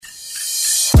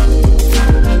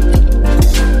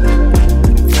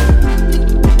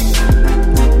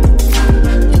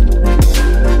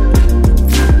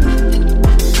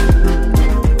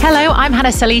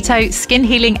Solito, skin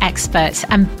healing expert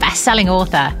and best-selling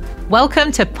author.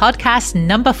 Welcome to podcast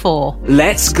number 4.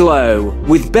 Let's Glow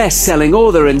with best-selling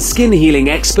author and skin healing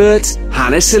expert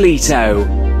Hannah Solito.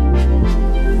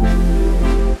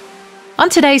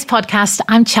 On today's podcast,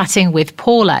 I'm chatting with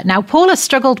Paula. Now, Paula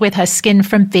struggled with her skin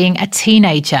from being a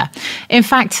teenager. In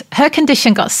fact, her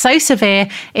condition got so severe,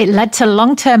 it led to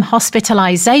long-term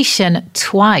hospitalization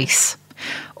twice.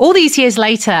 All these years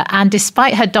later, and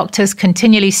despite her doctors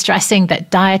continually stressing that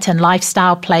diet and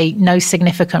lifestyle play no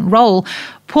significant role,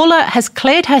 Paula has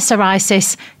cleared her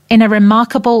psoriasis in a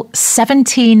remarkable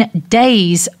 17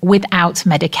 days without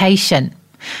medication.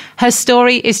 Her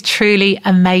story is truly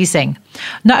amazing.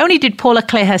 Not only did Paula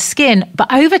clear her skin,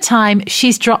 but over time,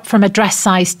 she's dropped from a dress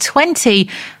size 20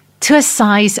 to a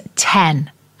size 10.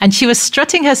 And she was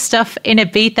strutting her stuff in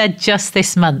Ibiza just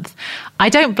this month. I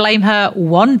don't blame her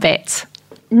one bit.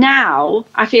 Now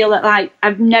I feel that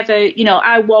I've never,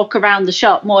 I walk around the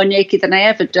shop more naked than I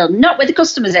ever done. Not with the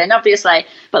customers in, obviously,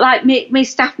 but my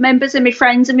staff members and my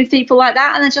friends and my people like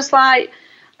that. And they're just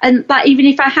even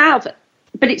if I have,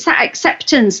 but it's that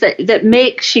acceptance that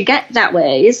makes you get that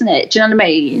way, isn't it? Do you know what I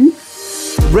mean?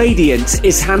 Radiant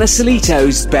is Hannah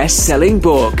Solito's best-selling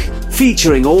book,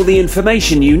 featuring all the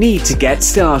information you need to get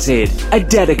started, a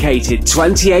dedicated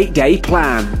 28-day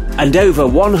plan, and over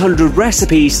 100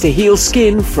 recipes to heal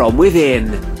skin from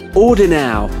within. Order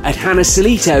now at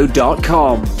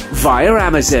hannahsolito.com, via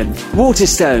Amazon,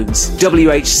 Waterstones,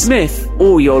 WH Smith,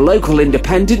 or your local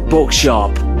independent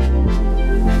bookshop.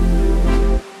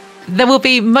 There will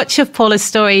be much of Paula's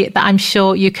story that I'm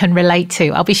sure you can relate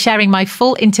to. I'll be sharing my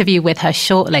full interview with her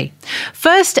shortly.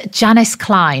 First, Janice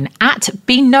Klein at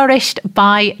Be Nourished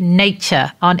by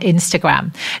Nature on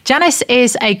Instagram. Janice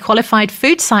is a qualified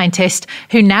food scientist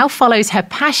who now follows her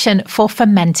passion for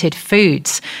fermented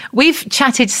foods. We've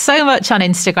chatted so much on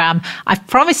Instagram. I've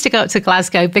promised to go up to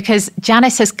Glasgow because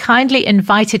Janice has kindly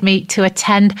invited me to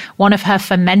attend one of her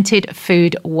fermented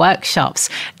food workshops.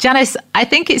 Janice, I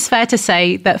think it's fair to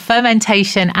say that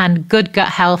fermentation and good gut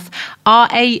health are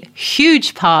a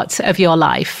huge part of your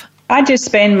life. I just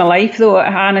spend my life, though,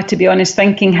 Hannah, to be honest,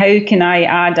 thinking how can I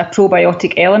add a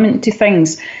probiotic element to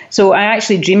things. So I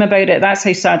actually dream about it. That's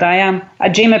how sad I am. I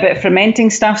dream about fermenting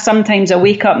stuff. Sometimes I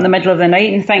wake up in the middle of the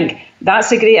night and think,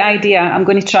 that's a great idea. I'm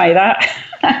going to try that.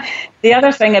 The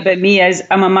other thing about me is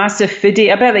I'm a massive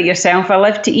foodie. A bit like yourself. I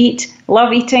love to eat,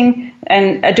 love eating,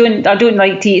 and I don't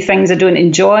like to eat things I don't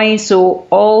enjoy. So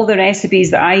all the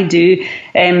recipes that I do,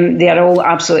 they are all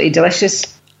absolutely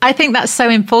delicious. I think that's so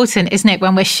important, isn't it,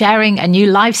 when we're sharing a new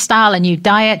lifestyle, a new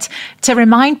diet, to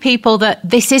remind people that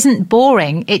this isn't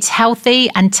boring, it's healthy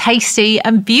and tasty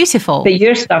and beautiful. But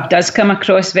your stuff does come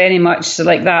across very much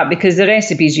like that because the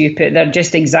recipes you put, they're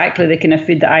just exactly the kind of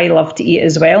food that I love to eat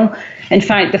as well. In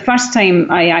fact, the first time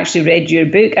I actually read your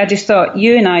book, I just thought,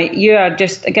 you are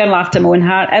just a girl after my own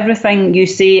heart. Everything you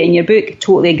say in your book,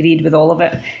 totally agreed with all of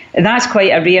it. And that's quite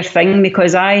a rare thing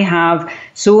because I have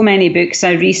so many books.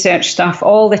 I research stuff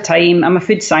all the time. I'm a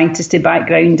food scientist by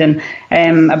background and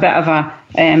a bit of a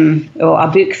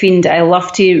book fiend. I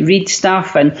love to read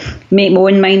stuff and make my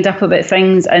own mind up about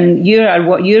things. And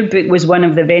your book was one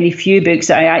of the very few books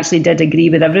that I actually did agree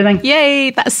with everything.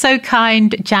 Yay, that's so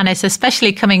kind, Janice,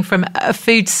 especially coming from a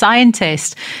food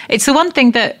scientist. It's the one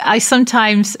thing that I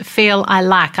sometimes feel I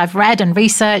lack. I've read and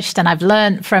researched and I've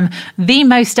learned from the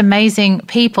most amazing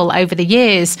people over the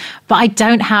years, but I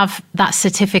don't have that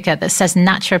certificate that says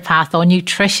naturopath or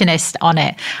nutritionist on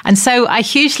it. And so I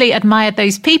hugely admire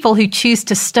those people who choose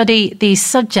to study these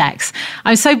subjects.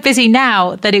 I'm so busy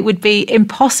now that it would be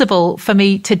impossible for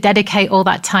me to dedicate all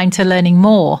that time to learning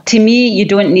more. To me, you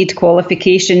don't need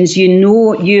qualifications. You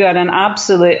know you are an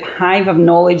absolute hive of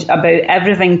knowledge about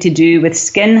everything to do with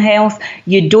skin health.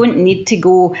 You don't need to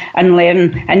go and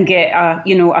learn and get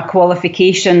a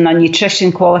qualification, a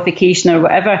nutrition qualification or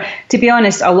whatever. To be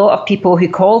honest, a lot of people who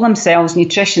call themselves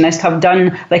nutritionists have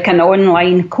done like an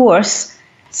online course,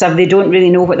 so they don't really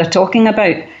know what they're talking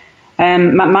about.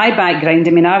 My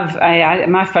background,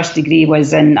 my first degree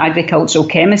was in agricultural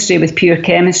chemistry with pure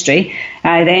chemistry.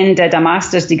 I then did a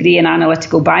master's degree in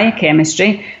analytical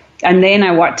biochemistry. And then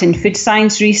I worked in food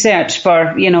science research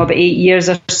for, about 8 years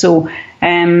or so.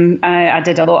 I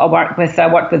did a lot of work with,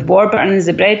 I worked with Warburtons,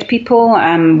 the bread people,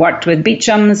 worked with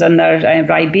Beecham's and their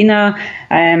Ribena.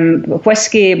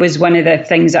 Whiskey was one of the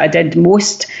things that I did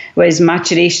most, was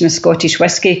maturation of Scottish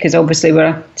whiskey, because obviously we're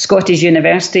a Scottish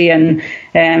university, and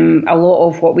a lot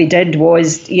of what we did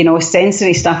was,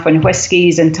 sensory stuff on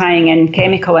whiskies and tying in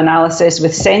chemical analysis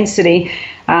with sensory,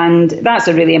 and that's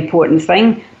a really important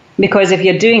thing. Because if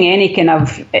you're doing any kind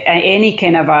of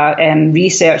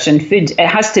research in food, it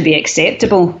has to be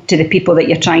acceptable to the people that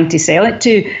you're trying to sell it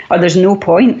to, or there's no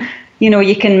point.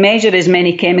 You can measure as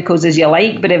many chemicals as you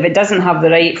like, but if it doesn't have the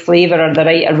right flavour or the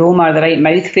right aroma or the right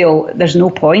mouthfeel, there's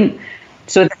no point.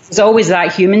 So there's always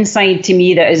that human side to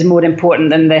me that is more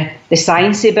important than the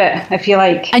sciencey bit, if you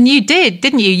like. And you did,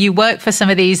 didn't you? You worked for some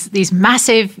of these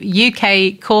massive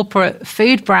UK corporate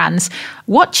food brands.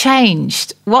 What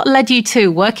changed? What led you to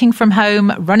working from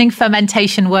home, running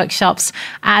fermentation workshops,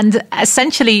 and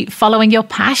essentially following your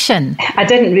passion? I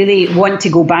didn't really want to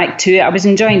go back to it. I was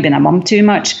enjoying being a mum too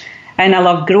much. And I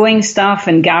love growing stuff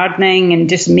and gardening and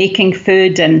just making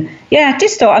food. And I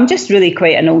just thought I'm just really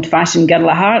quite an old-fashioned girl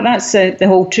at heart. That's the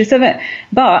whole truth of it.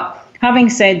 But having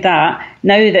said that,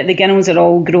 now that the girls are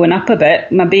all growing up a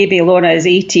bit, my baby Laura is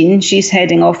 18. She's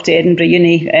heading off to Edinburgh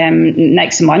Uni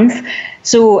next month.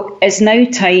 So it's now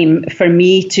time for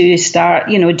me to start,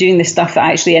 doing the stuff that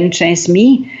actually interests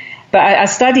me. But I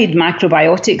studied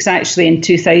macrobiotics actually in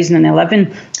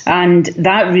 2011, and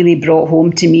that really brought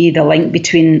home to me the link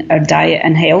between our diet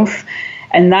and health.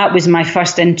 And that was my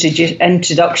first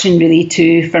introduction really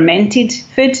to fermented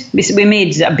food. We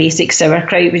made a basic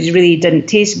sauerkraut, which really didn't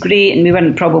taste great, and we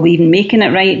weren't probably even making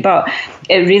it right, but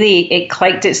it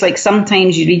clicked. It's like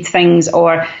sometimes you read things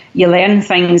or you learn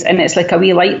things and it's like a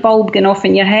wee light bulb going off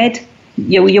in your head.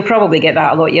 You'll probably get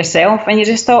that a lot yourself, and you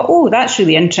just thought, oh, that's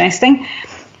really interesting.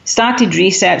 Started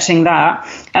researching that,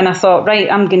 and I thought,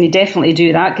 right, I'm going to definitely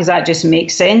do that because that just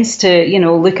makes sense to,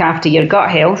 look after your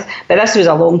gut health. But this was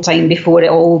a long time before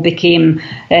it all became,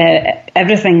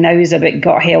 everything now is about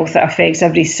gut health that affects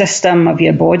every system of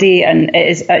your body, and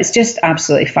it's just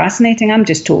absolutely fascinating. I'm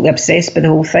just totally obsessed with the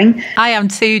whole thing. I am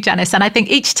too, Janice, and I think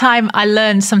each time I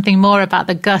learn something more about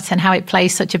the gut and how it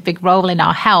plays such a big role in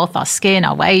our health, our skin,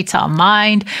 our weight, our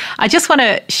mind, I just want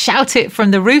to shout it from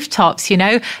the rooftops,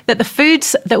 that the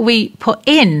foods that we put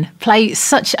in play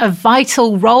such a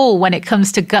vital role when it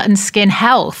comes to gut and skin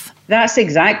health. That's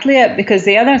exactly it, because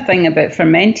the other thing about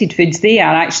fermented foods, they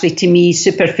are actually, to me,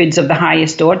 superfoods of the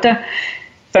highest order.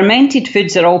 Fermented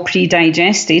foods are all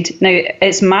pre-digested. Now,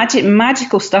 it's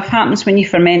magical stuff happens when you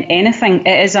ferment anything.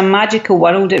 It is a magical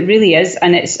world, it really is,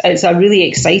 and it's a really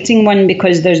exciting one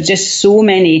because there's just so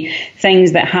many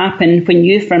things that happen when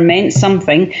you ferment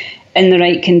something in the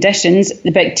right conditions.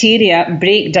 The bacteria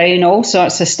break down all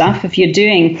sorts of stuff. If you're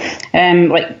doing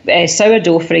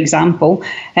sourdough, for example,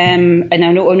 and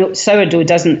I know sourdough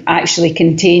doesn't actually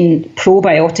contain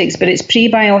probiotics, but it's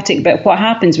prebiotic. But what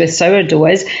happens with sourdough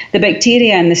is the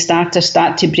bacteria in the starter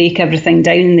start to break everything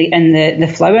down in the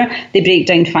flour. They break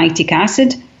down phytic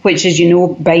acid, which, as you know,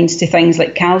 binds to things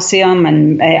like calcium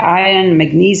and iron,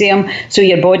 magnesium, so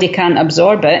your body can't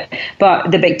absorb it.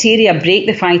 But the bacteria break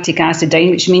the phytic acid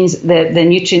down, which means the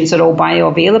nutrients are all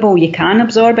bioavailable. You can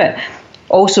absorb it.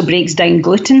 Also breaks down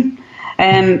gluten.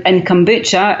 In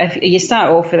kombucha, if you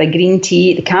start off with a green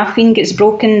tea, the caffeine gets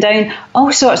broken down.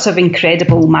 All sorts of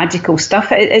incredible, magical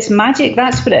stuff. It's magic,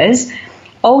 that's what it is.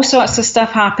 All sorts of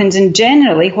stuff happens, and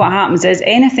generally what happens is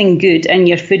anything good in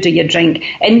your food or your drink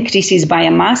increases by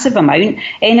a massive amount.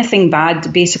 Anything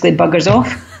bad basically buggers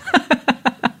off.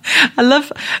 I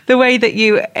love the way that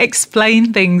you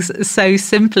explain things so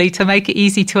simply to make it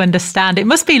easy to understand. It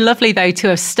must be lovely, though, to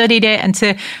have studied it and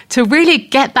to really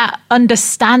get that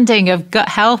understanding of gut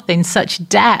health in such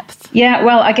depth. Yeah,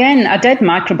 well, again, I did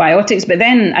macrobiotics, but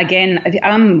then again,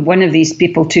 I'm one of these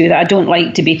people too that I don't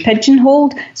like to be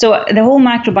pigeonholed. So the whole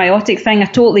macrobiotic thing, I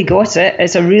totally got it.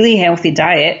 It's a really healthy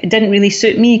diet. It didn't really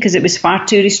suit me because it was far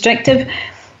too restrictive.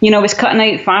 I was cutting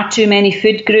out far too many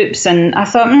food groups, and I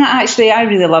thought, actually, I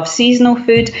really love seasonal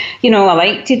food. I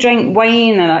like to drink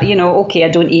wine, and, okay, I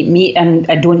don't eat meat and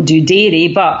I don't do dairy,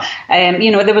 but,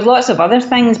 there was lots of other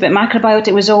things, but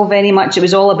macrobiotic was it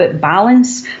was all about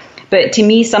balance. But to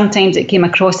me, sometimes it came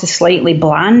across as slightly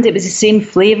bland. It was the same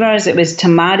flavours, it was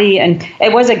tamari, and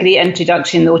it was a great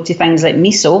introduction, though, to things like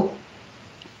miso,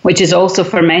 which is also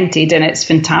fermented, and it's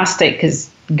fantastic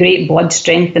because great blood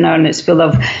strengthener, and it's full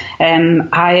of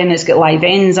iron, it's got live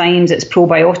enzymes, it's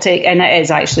probiotic, and it is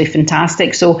actually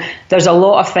fantastic. So there's a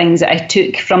lot of things that I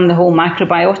took from the whole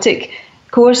macrobiotic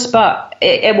course, but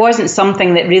it wasn't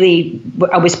something that really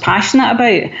I was passionate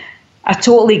about. I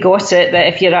totally got it that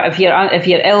if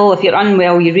you're ill, if you're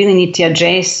unwell, you really need to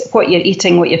address what you're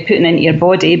eating, what you're putting into your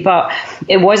body. But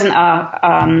it wasn't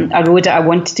a road that I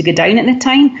wanted to go down at the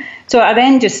time. So I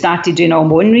then just started doing all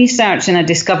my own research, and I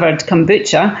discovered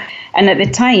kombucha. And at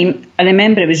the time, I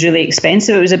remember it was really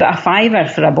expensive. It was about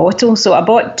 £5 for a bottle. So I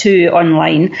bought 2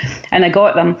 online and I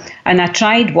got them and I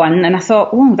tried one and I thought,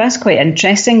 oh, that's quite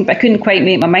interesting. But I couldn't quite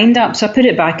make my mind up. So I put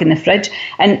it back in the fridge.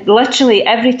 And literally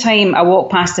every time I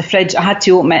walked past the fridge, I had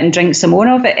to open it and drink some more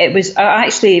of it. It was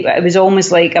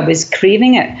almost like I was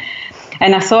craving it.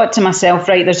 And I thought to myself,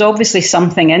 right, there's obviously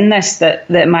something in this that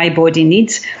my body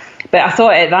needs. But I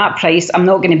thought at that price, I'm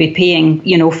not going to be paying,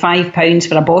 £5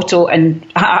 for a bottle. And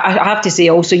I have to say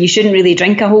also, you shouldn't really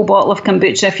drink a whole bottle of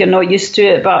kombucha if you're not used to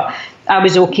it. But I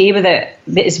was okay with it.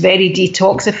 It's very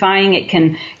detoxifying. It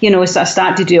can, so I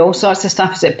start to do all sorts of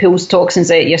stuff as it pulls toxins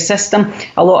out of your system.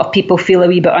 A lot of people feel a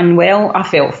wee bit unwell. I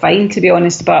felt fine, to be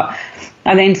honest. But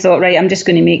I then thought, right, I'm just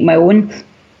going to make my own.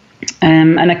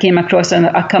 And I came across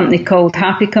a company called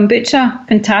Happy Kombucha,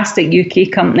 fantastic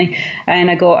UK company,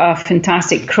 and I got a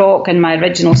fantastic crock and my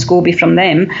original SCOBY from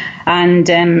them, and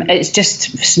it's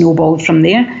just snowballed from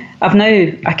there. I've now,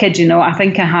 I kid you not, I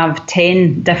think I have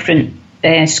 10 different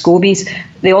SCOBYs.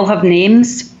 They all have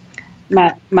names.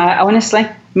 Honestly,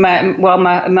 they're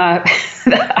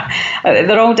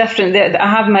all different. I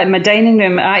have my dining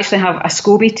room. I actually have a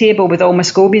SCOBY table with all my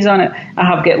SCOBYs on it. I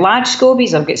have got large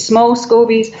SCOBYs. I've got small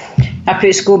SCOBYs. I put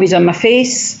SCOBYs on my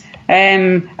face.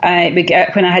 When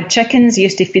I had chickens, I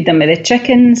used to feed them with the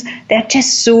chickens. They're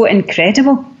just so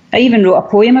incredible. I even wrote a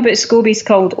poem about SCOBYs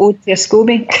called Ode to a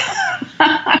SCOBY.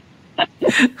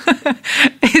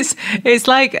 It's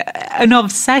like an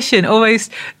obsession.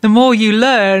 Almost, the more you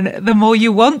learn, the more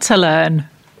you want to learn.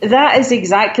 That is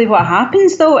exactly what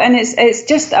happens, though, and it's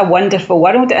just a wonderful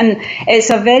world, and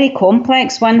it's a very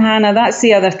complex one, Hannah. That's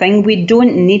the other thing. We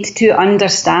don't need to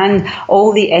understand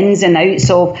all the ins and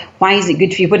outs of why is it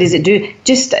good for you, what does it do.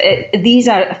 These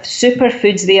are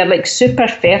superfoods. They are like super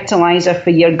fertilizer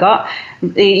for your gut.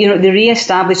 They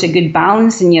re-establish a good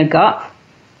balance in your gut.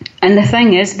 And the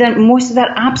thing is,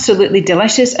 they're absolutely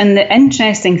delicious. And the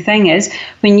interesting thing is,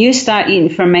 when you start eating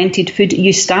fermented food,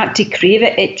 you start to crave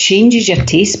it. It changes your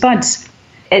taste buds.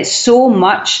 It's so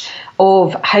much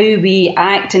of how we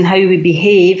act and how we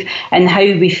behave and how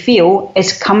we feel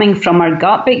is coming from our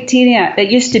gut bacteria.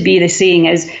 It used to be the saying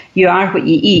is, you are what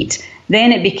you eat.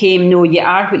 Then it became, no, you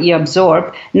are what you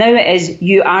absorb. Now it is,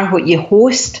 you are what you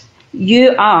host.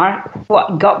 You are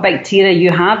what gut bacteria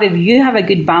you have. If you have a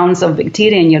good balance of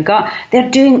bacteria in your gut, they're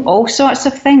doing all sorts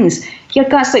of things. Your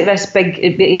gut's like this big,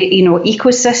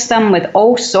 ecosystem with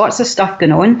all sorts of stuff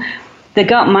going on. The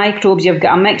gut microbes, you've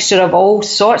got a mixture of all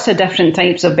sorts of different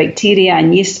types of bacteria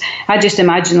and yeast. I just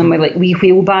imagine them with like wee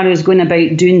wheelbarrows going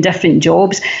about doing different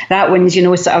jobs. That one's,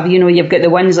 you've got the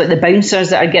ones like the bouncers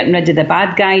that are getting rid of the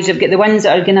bad guys. You've got the ones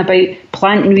that are going about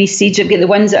planting wee seeds. You've got the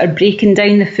ones that are breaking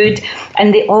down the food.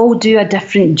 And they all do a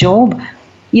different job.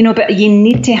 But you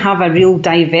need to have a real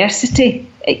diversity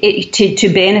to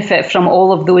benefit from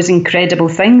all of those incredible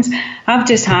things. I've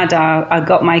just had a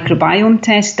gut microbiome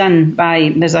test done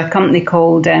there's a company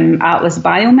called Atlas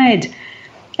Biomed,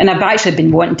 and I've actually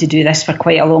been wanting to do this for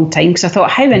quite a long time because I thought,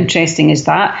 how interesting is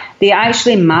that? They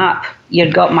actually map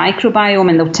your gut microbiome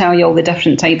and they'll tell you all the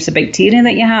different types of bacteria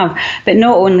that you have. But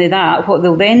not only that, what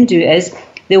they'll then do is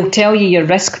they'll tell you your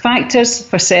risk factors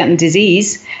for certain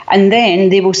disease, and then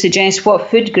they will suggest what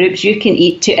food groups you can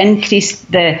eat to increase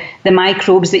the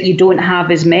microbes that you don't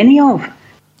have as many of.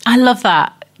 I love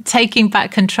that. Taking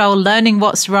back control, learning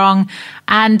what's wrong.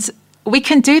 And we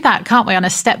can do that, can't we, on a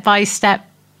step-by-step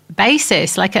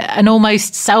basis, like an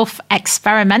almost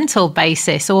self-experimental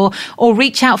basis, or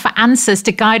reach out for answers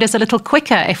to guide us a little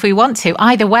quicker if we want to.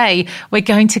 Either way, we're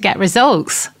going to get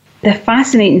results. The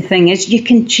fascinating thing is you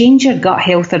can change your gut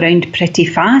health around pretty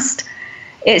fast.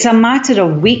 It's a matter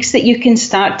of weeks that you can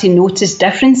start to notice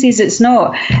differences. It's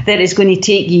not that it's going to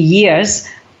take you years,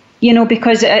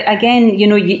 because again,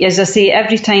 as I say,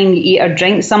 every time you eat or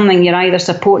drink something, you're either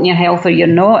supporting your health or you're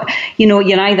not.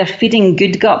 You're either feeding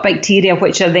good gut bacteria,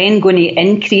 which are then going to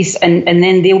increase and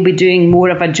then they'll be doing more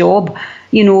of a job,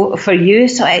 for you.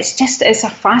 So it's a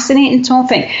fascinating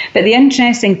topic. But the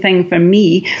interesting thing for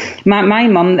me, my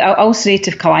mum,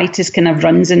 ulcerative colitis kind of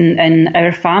runs in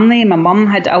our family. My mum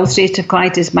had ulcerative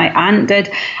colitis, my aunt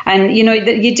did. And,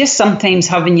 you just sometimes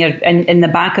have in the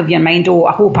back of your mind,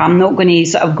 I hope I'm not going to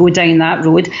sort of go down that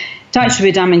road. Touch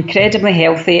wood, I'm incredibly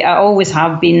healthy. I always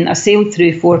have been. I sailed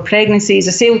through 4 pregnancies.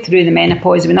 I sailed through the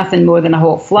menopause with nothing more than a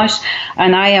hot flush.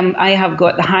 And I have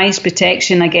got the highest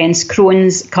protection against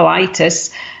Crohn's,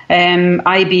 colitis,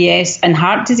 IBS and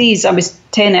heart disease. I was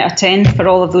 10 out of 10 for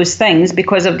all of those things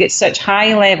because I've got such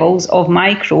high levels of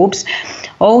microbes.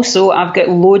 Also, I've got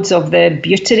loads of the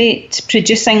butyrate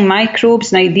producing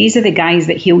microbes. Now, these are the guys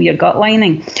that heal your gut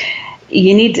lining.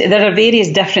 there are various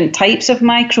different types of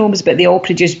microbes, but they all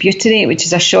produce butyrate, which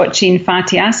is a short chain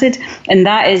fatty acid, and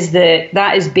that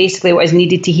is basically what is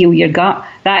needed to heal your gut.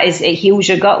 It heals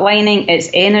your gut lining, it's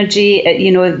energy.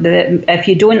 If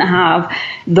you don't have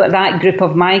that group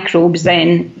of microbes,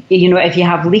 then if you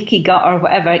have leaky gut or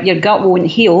whatever, your gut won't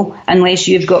heal unless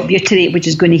you've got butyrate, which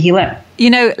is going to heal it.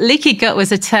 Leaky gut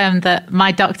was a term that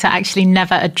my doctor actually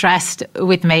never addressed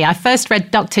with me. I first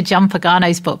read Dr. John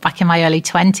Pagano's book back in my early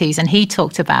 20s, and he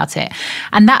talked about it.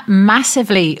 And that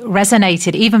massively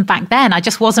resonated even back then. I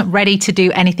just wasn't ready to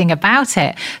do anything about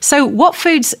it. So what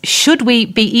foods should we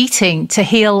be eating to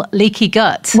heal leaky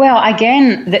gut? Well,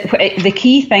 again, the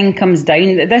key thing comes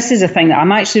down, this is a thing that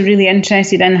I'm actually really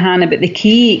interested in, Hannah, but the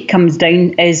key comes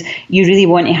down is you really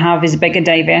want to have as big a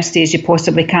diversity as you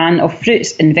possibly can of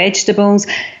fruits and vegetables.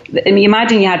 I mean,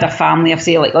 imagine you had a family of,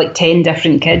 say, like 10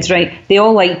 different kids, right? They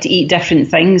all like to eat different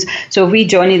things. So if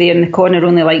Johnny there in the corner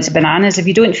only likes bananas, if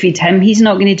you don't feed him, he's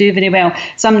not going to do very well.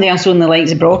 Somebody else only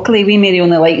likes broccoli. Mary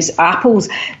only likes apples.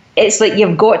 It's like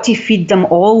you've got to feed them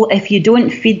all. If you don't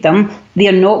feed them,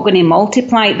 they're not going to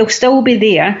multiply. They'll still be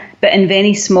there, but in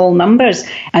very small numbers.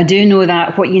 I do know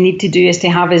that what you need to do is to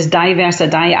have as diverse a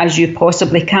diet as you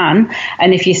possibly can.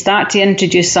 And if you start to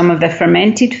introduce some of the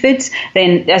fermented foods,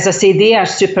 then, as I say, they are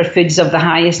superfoods of the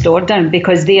highest order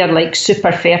because they are like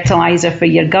super fertilizer for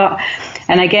your gut.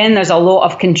 And again, there's a lot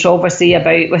of controversy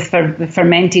about with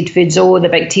fermented foods. Oh, the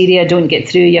bacteria don't get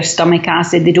through your stomach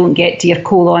acid. They don't get to your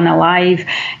colon alive.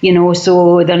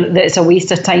 So it's a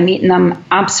waste of time eating them.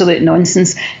 Absolute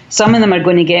nonsense. Some of them are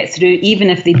going to get through, even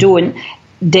if they don't.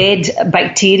 Dead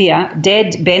bacteria,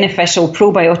 dead beneficial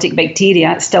probiotic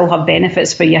bacteria still have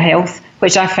benefits for your health,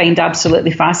 which I find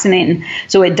absolutely fascinating.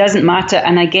 So it doesn't matter.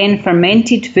 And again,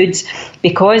 fermented foods,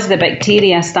 because the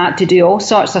bacteria start to do all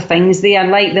sorts of things, they are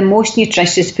like the most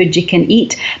nutritious food you can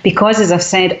eat because, as I've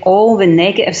said, all the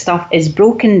negative stuff is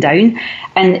broken down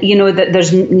and, that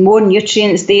there's more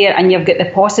nutrients there and you've got the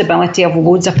possibility of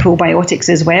loads of probiotics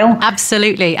as well.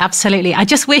 Absolutely, absolutely. I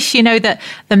just wish, that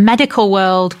the medical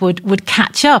world would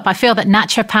catch up. I feel that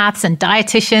naturopaths and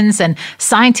dietitians and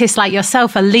scientists like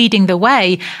yourself are leading the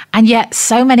way, and yet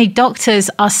so many doctors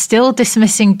are still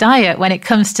dismissing diet when it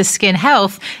comes to skin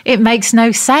health. It makes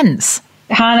no sense.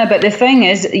 Hannah, but the thing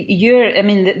is,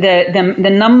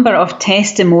 the number of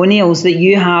testimonials that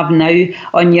you have now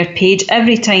on your page,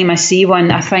 every time I see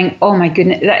one, I think, oh my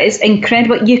goodness, that is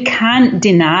incredible. You can't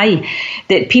deny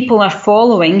that people are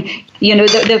following.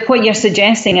 What you're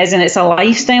suggesting is, and it's a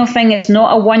lifestyle thing. It's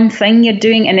not a one thing you're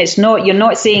doing, and you're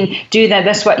not saying do that.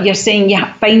 This what you're saying. You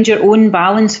find your own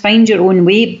balance, find your own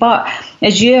way. But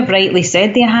as you have rightly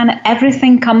said there, Hannah,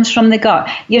 everything comes from the gut.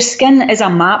 Your skin is a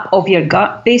map of your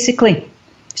gut, basically.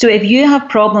 So if you have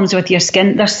problems with your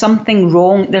skin, there's something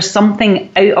wrong. There's something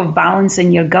out of balance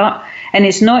in your gut, and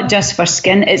it's not just for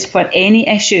skin. It's for any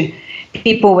issue.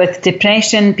 People with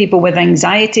depression, people with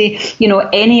anxiety,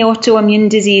 any autoimmune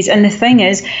disease. And the thing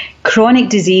is, chronic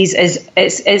disease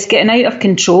is getting out of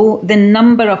control. The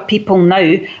number of people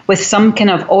now with some kind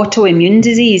of autoimmune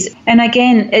disease. And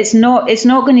again, it's not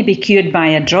going to be cured by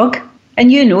a drug. And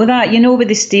you know that, with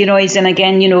the steroids, and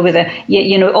again,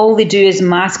 with all they do is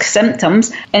mask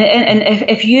symptoms. And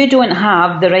if you don't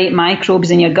have the right microbes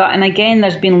in your gut, and again,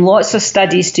 there's been lots of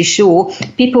studies to show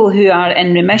people who are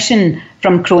in remission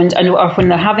from Crohn's or when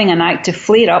they're having an active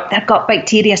flare-up, their gut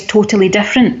bacteria is totally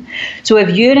different. So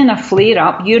if you're in a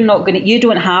flare-up, you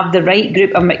don't have the right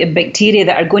group of bacteria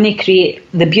that are going to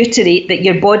create the butyrate that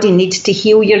your body needs to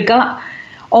heal your gut.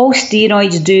 All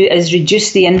steroids do is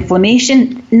reduce the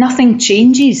inflammation. Nothing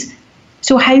changes.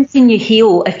 So how can you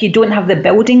heal if you don't have the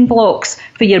building blocks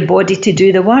for your body to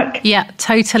do the work? Yeah,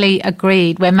 totally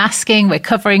agreed. We're masking, we're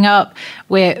covering up,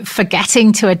 we're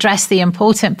forgetting to address the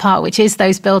important part, which is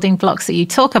those building blocks that you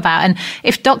talk about. And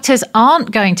if doctors aren't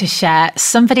going to share,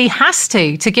 somebody has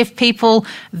to give people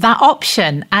that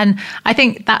option. And I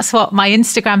think that's what my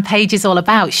Instagram page is all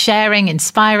about, sharing,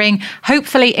 inspiring,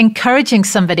 hopefully encouraging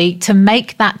somebody to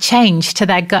make that change to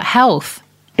their gut health.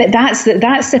 But that's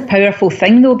the powerful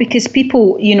thing, though, because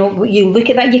people, you look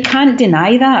at that, you can't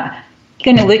deny that.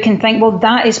 You're going to look and think, well,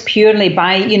 that is purely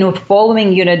by,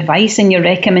 following your advice and your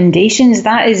recommendations.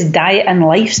 That is diet and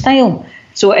lifestyle.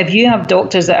 So if you have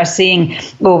doctors that are saying,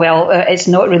 oh, well, it's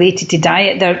not related to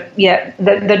diet,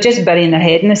 they're just burying their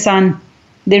head in the sand.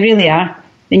 They really are.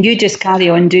 And you just carry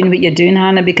on doing what you're doing,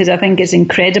 Hannah, because I think it's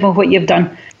incredible what you've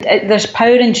done. There's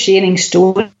power in sharing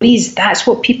stories. That's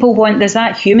what people want. There's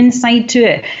that human side to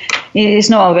it. It's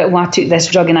not all about, well, I took this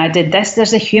drug and I did this.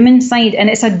 There's a human side, and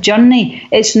it's a journey.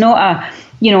 It's not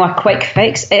a quick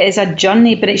fix. It is a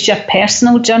journey, but it's your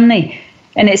personal journey.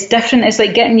 And it's different. It's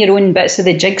like getting your own bits of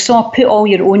the jigsaw, put all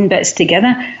your own bits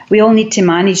together. We all need to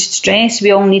manage stress.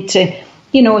 We all need to,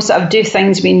 sort of do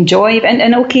things we enjoy.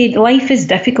 And okay, life is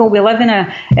difficult. We live in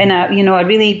a a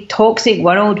really toxic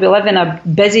world. We live in a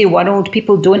busy world.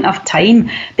 People don't have time.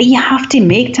 But you have to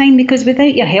make time, because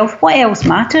without your health, what else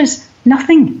matters?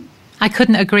 Nothing. I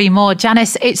couldn't agree more.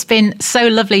 Janice, it's been so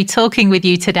lovely talking with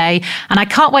you today, and I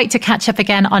can't wait to catch up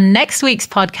again on next week's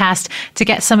podcast to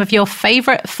get some of your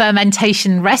favourite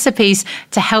fermentation recipes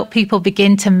to help people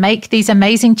begin to make these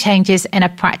amazing changes in a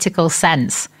practical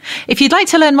sense. If you'd like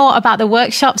to learn more about the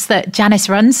workshops that Janice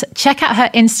runs, check out her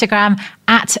Instagram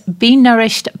at Be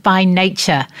Nourished by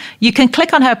Nature. You can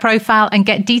click on her profile and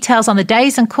get details on the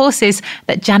days and courses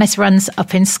that Janice runs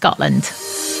up in Scotland.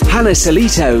 Hannah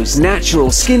Solito's natural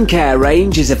skincare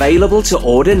range is available to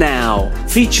order now,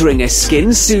 featuring a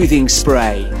skin soothing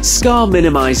spray, scar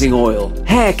minimizing oil,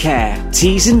 hair care,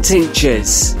 teas and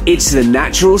tinctures. It's the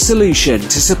natural solution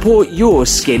to support your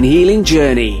skin healing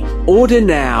journey. Order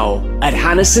now at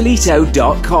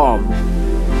hannahsolito.com.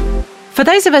 For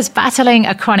those of us battling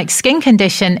a chronic skin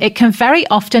condition, it can very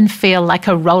often feel like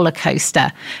a roller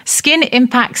coaster. Skin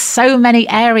impacts so many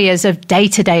areas of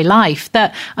day-to-day life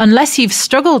that unless you've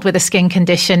struggled with a skin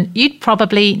condition, you'd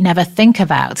probably never think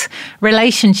about.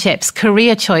 Relationships,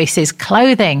 career choices,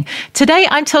 clothing. Today,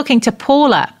 I'm talking to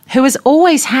Paula, who has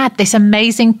always had this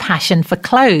amazing passion for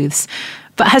clothes,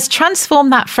 but has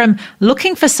transformed that from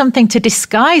looking for something to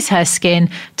disguise her skin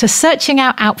to searching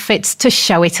out outfits to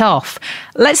show it off.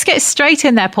 Let's get straight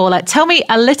in there, Paula. Tell me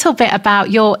a little bit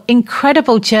about your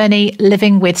incredible journey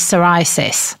living with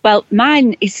psoriasis. Well,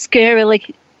 mine is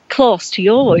scarily close to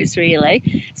yours,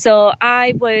 really. So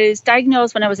I was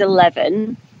diagnosed when I was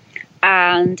 11,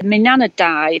 and my nana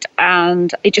died,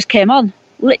 and it just came on,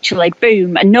 literally,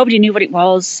 boom, and nobody knew what it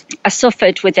was. I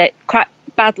suffered with it quite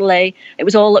badly. It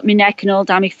was all up my neck and all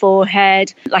down my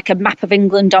forehead, like a map of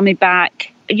England on my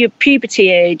back. Your puberty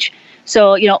age.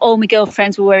 So, all my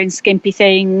girlfriends were wearing skimpy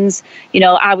things.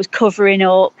 I was covering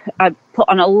up. I put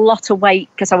on a lot of weight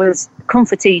because I was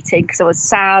comfort eating, because I was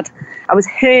sad. I was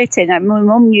hurting. And my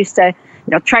mum used to,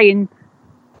 try and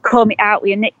comb it out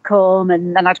with a nip comb,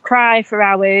 and then I'd cry for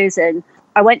hours. And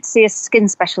I went to see a skin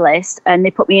specialist, and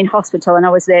they put me in hospital, and I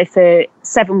was there for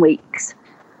 7 weeks.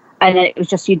 And it was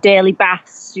just your daily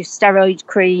baths, your steroid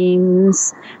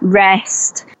creams,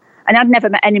 rest. And I'd never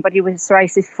met anybody with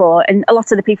psoriasis before. And a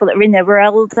lot of the people that were in there were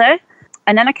older.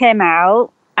 And then I came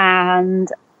out, and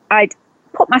I'd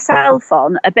put myself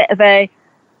on a bit of a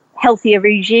healthier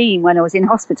regime when I was in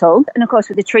hospital. And of course,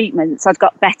 with the treatments, I'd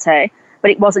got better,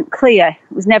 but it wasn't clear.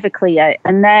 It was never clear.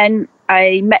 And then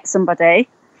I met somebody,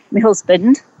 my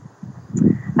husband,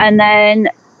 and then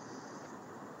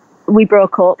we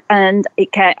broke up, and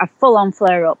it came a full-on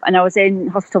flare-up, and I was in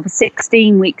hospital for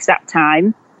 16 weeks that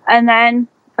time. And then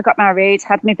I got married,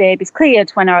 had my babies, cleared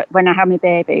when I had my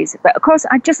babies. But of course,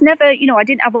 I just never, I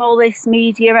didn't have all this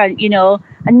media, and,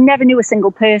 I never knew a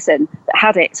single person that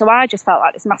had it. So I just felt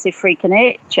like this massive freak of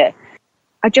nature.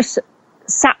 I just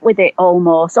sat with it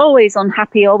almost, always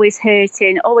unhappy, always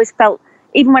hurting, always felt,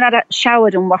 even when I'd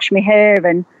showered and washed my hair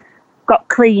and got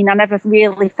clean, I never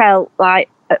really felt like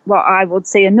what I would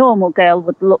say a normal girl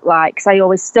would look like, because I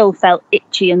always still felt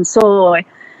itchy and sore.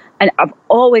 And I've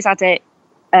always had it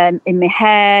in my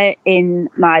hair, in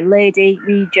my lady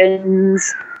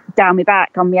regions, down my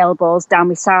back, on my elbows, down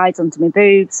my sides, under my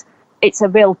boobs. It's a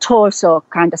real torso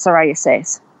kind of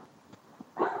psoriasis.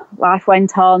 Life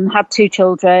went on, had 2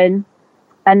 children,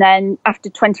 and then after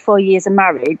 24 years of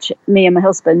marriage, me and my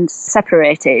husband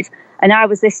separated. And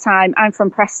I'm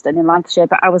from Preston in Lancashire,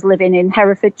 but I was living in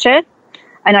Herefordshire.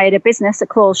 And I had a business, a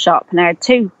clothes shop, and I had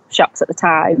 2 shops at the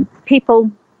time.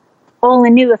 People only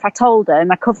knew if I told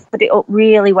them. I covered it up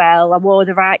really well. I wore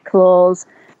the right clothes.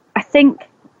 I think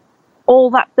all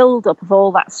that build-up of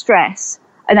all that stress,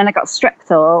 and then I got strep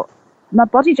throat, my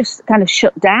body just kind of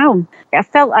shut down. I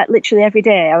felt like literally every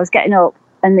day I was getting up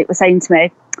and it was saying to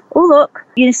me, oh, look,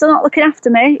 you're still not looking after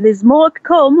me. There's more to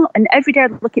come. And every day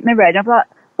I'd look at my mirror and I'd be like,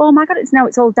 oh my God,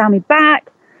 it's all down my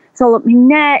back. It's all up my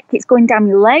neck. It's going down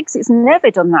my legs. It's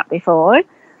never done that before.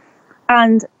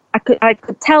 And I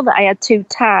could tell that I had 2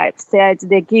 types. They had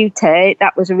the guttae,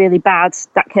 that was really bad.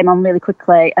 That came on really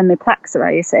quickly, and my plaque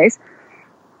psoriasis.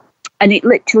 And it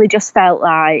literally just felt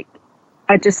like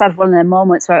I just had one of the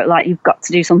moments where like, you've got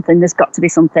to do something. There's got to be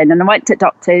something. And I went to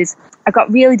doctors. I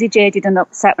got really dejaded and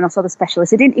upset when I saw the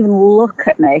specialist. He didn't even look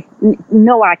at me.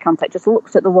 No eye contact, just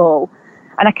looked at the wall.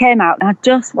 And I came out and I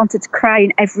just wanted to cry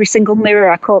in every single mirror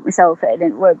I caught myself in.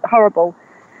 It was horrible.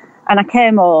 And I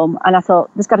came home and I thought,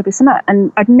 there's got to be something.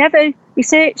 And I'd never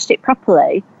researched it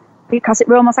properly because it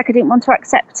was almost like I didn't want to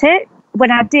accept it.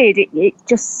 when I did, it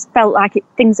just felt like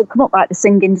things had come up, like the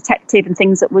singing detective and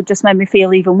things that would just make me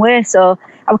feel even worse. So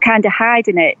I was kind of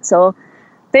hiding it. So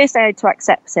first I had to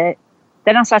accept it.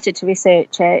 Then I started to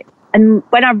research it. And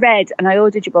when I read and I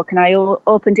ordered your book and I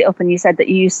opened it up and you said that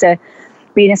you used to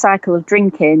be in a cycle of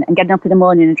drinking and getting up in the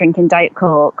morning and drinking Diet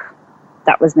Coke,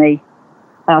 that was me.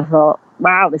 And I thought,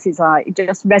 wow, this is like, it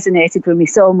just resonated with me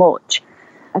so much.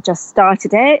 I just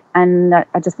started it and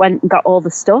I just went and got all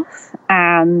the stuff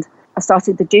and I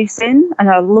started the juicing and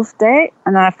I loved it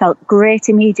and I felt great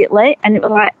immediately. And it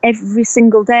was like every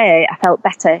single day I felt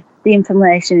better. The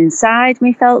inflammation inside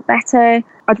me felt better.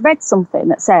 I'd read something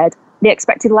that said the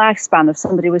expected lifespan of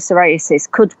somebody with psoriasis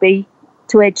could be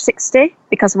to age 60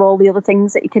 because of all the other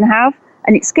things that you can have.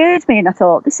 And it scared me and I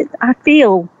thought, I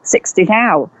feel 60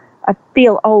 now. I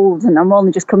feel old and I'm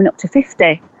only just coming up to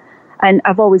 50. And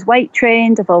I've always weight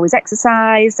trained, I've always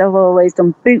exercised, I've always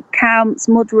done boot camps,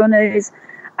 mud runners,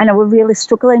 and I was really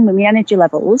struggling with my energy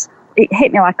levels. It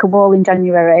hit me like a wall in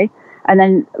January, and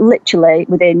then literally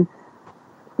within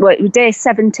day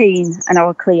 17, and I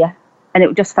was clear, and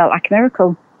it just felt like a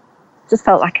miracle. Just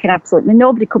felt like an absolute.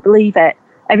 Nobody could believe it.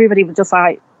 Everybody was just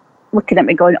like looking at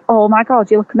me, going, "Oh my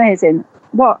God, you look amazing!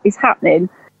 What is happening?"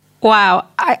 Wow,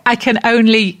 I can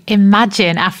only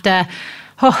imagine after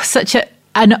such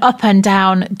an up and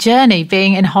down journey,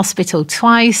 being in hospital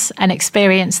twice, an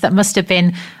experience that must have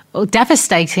been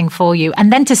devastating for you.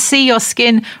 And then to see your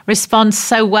skin respond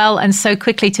so well and so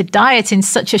quickly to diet in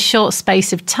such a short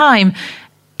space of time,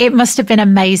 it must have been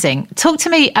amazing. Talk to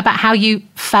me about how you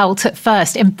felt at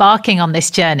first embarking on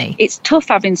this journey. It's tough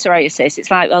having psoriasis.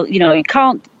 It's like, well, you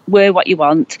can't wear what you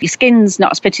want. Your skin's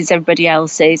not as pretty as everybody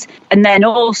else's. And then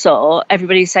also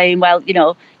everybody's saying, well,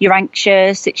 you're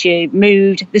anxious, it's your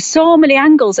mood. There's so many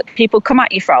angles that people come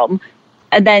at you from.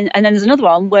 And then there's another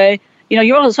one where,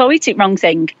 you're also eating wrong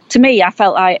thing. To me, I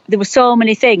felt like there were so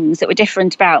many things that were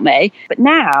different about me. But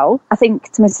now I think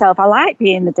to myself, I like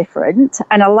being the different.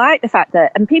 And I like the fact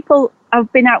that, and people, I've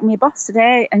been out with my boss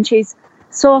today and she's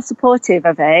so supportive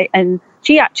of it. And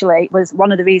she actually was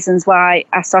one of the reasons why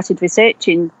I started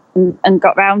researching and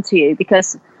got round to you,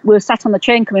 because we were sat on the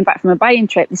train coming back from a buying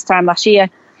trip this time last year,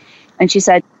 and she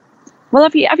said, well,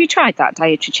 have you tried that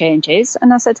dietary changes?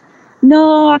 And I said,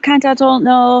 no, I don't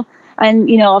know.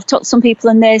 And I've talked to some people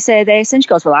and they say this, and she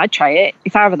goes, well, I'd try it.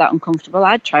 If I were that uncomfortable,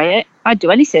 I'd try it. I'd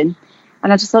do anything.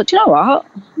 And I just thought, you know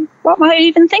what am I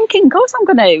even thinking? Of course I'm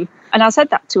going to. And I said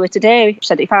that to her today. She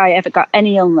said if I ever got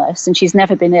any illness, and she's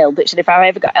never been ill, but she said if I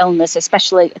ever got illness,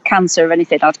 especially cancer or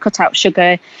anything, I'd cut out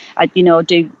sugar, I'd,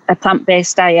 do a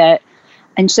plant-based diet.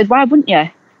 And she said, why wouldn't you?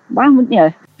 Why wouldn't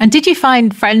you? And did you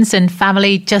find friends and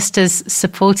family just as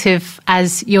supportive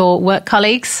as your work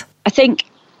colleagues? I think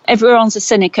everyone's a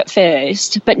cynic at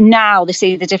first, but now they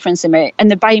see the difference in me and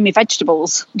they're buying me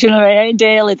vegetables. Do you know what I mean?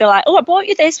 Daily. They're like, oh, I bought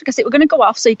you this because it was going to go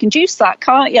off so you can juice that,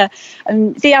 can't you?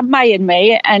 And they admire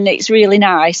me, and it's really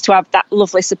nice to have that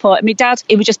lovely support. And my dad,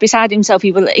 he was just beside himself.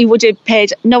 He would have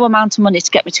paid no amount of money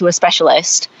to get me to a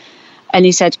specialist. And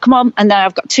he said, come on. And then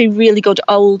I've got two really good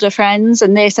older friends,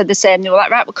 and they said the same. They were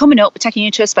like, right, we're coming up, we're taking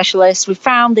you to a specialist. We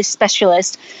found this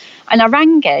specialist. And I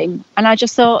rang him and I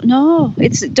just thought, no,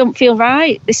 it don't feel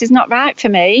right. This is not right for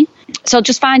me. So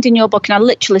just finding your book, and I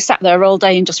literally sat there all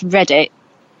day and just read it.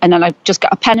 And then I just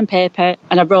got a pen and paper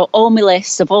and I wrote all my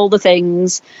lists of all the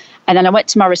things. And then I went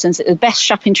to Morrison's. It was the best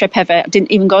shopping trip ever. I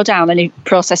didn't even go down any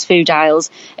processed food aisles.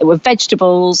 It were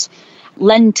vegetables,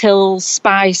 lentils,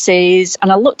 spices.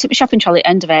 And I looked at my shopping trolley at the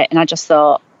end of it and I just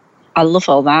thought, I love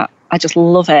all that. I just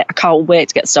love it. I can't wait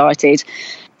to get started.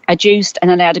 I juiced, and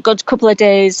then I had a good couple of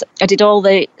days. I did all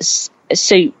the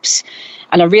soups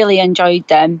and I really enjoyed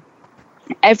them.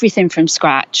 Everything from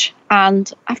scratch. And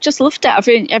I've just loved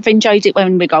it. I've enjoyed it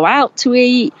when we go out to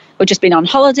eat. We've just been on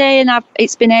holiday and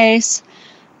it's been ace.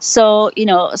 So,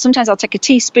 sometimes I'll take a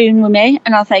teaspoon with me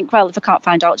and I'll think, well, if I can't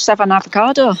find out, just have an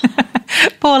avocado.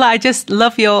 Paula, I just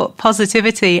love your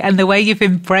positivity and the way you've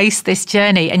embraced this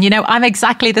journey. And, I'm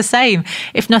exactly the same.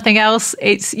 If nothing else,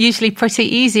 it's usually pretty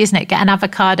easy, isn't it? Get an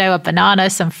avocado, a banana,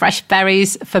 some fresh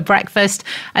berries for breakfast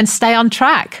and stay on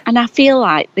track. And I feel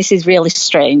like this is really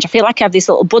strange. I feel like I have this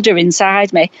little Buddha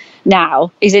inside me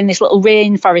now. He's in this little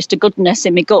rainforest of goodness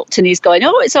in my gut, and he's going,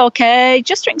 oh, it's okay.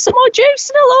 Just drink some more juice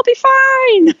and it'll all be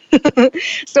fine.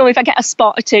 So if I get a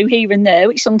spot or two here and there,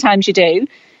 which sometimes you do,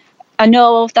 I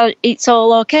know that it's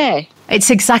all okay. It's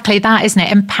exactly that, isn't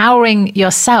it? Empowering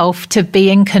yourself to be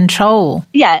in control.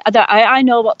 Yeah, I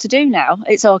know what to do now.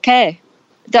 It's okay.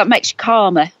 That makes you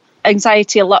calmer.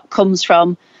 Anxiety a lot comes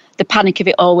from the panic of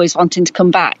it always wanting to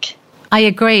come back. I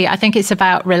agree. I think it's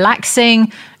about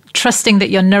relaxing, trusting that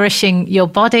you're nourishing your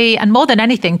body and more than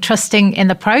anything, trusting in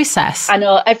the process. I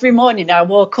know every morning I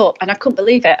woke up and I couldn't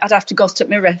believe it. I'd have to go to the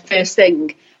mirror first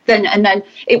thing. Then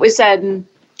it was,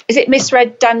 is it Miss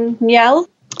Red Danielle?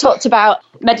 Talked about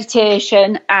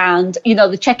meditation and,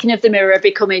 the checking of the mirror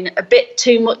becoming a bit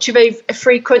too much of a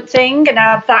frequent thing, and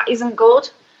that isn't good.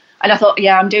 And I thought,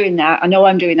 yeah, I'm doing that. I know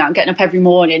I'm doing that. I'm getting up every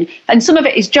morning. And some of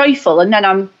it is joyful. And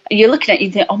then you're looking at it,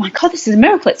 you think, oh my God, this is a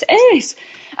miracle. It is.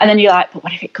 And then you're like, but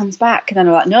what if it comes back? And then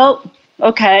I'm like, no,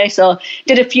 okay. So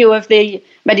did a few of the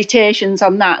meditations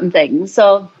on that and things.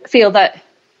 So I feel that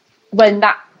when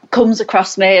that comes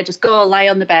across me, I just go lie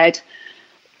on the bed,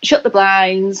 shut the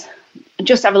blinds, and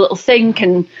just have a little think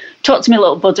and talk to my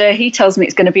little buddy. He tells me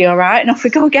it's going to be all right, and off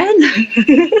we go again.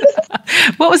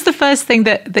 What was the first thing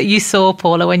that you saw,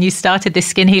 Paula, when you started this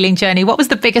skin healing journey? What was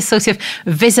the biggest sort of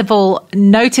visible,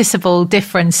 noticeable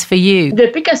difference for you? The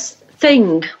biggest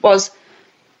thing was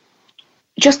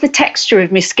just the texture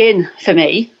of my skin for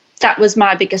me. That was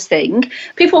my biggest thing.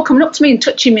 People were coming up to me and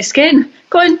touching my skin,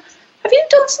 going, have you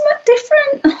done something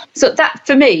different? So that,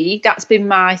 for me, that's been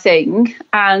my thing.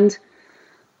 And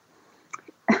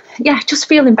yeah, just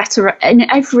feeling better in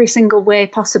every single way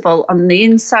possible, on the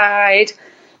inside,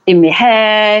 in my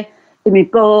hair, in my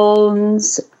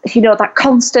bones, that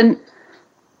constant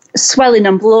swelling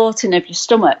and bloating of your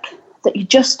stomach that you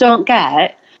just don't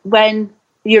get when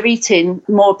you're eating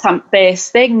more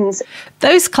plant-based things.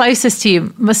 Those closest to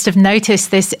you must have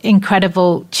noticed this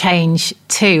incredible change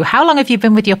too. How long have you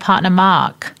been with your partner,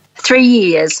 Mark? 3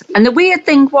 years. And the weird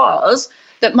thing was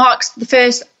that Mark's the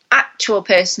first actual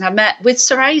person I met with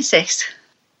psoriasis.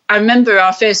 I remember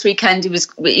our first weekend,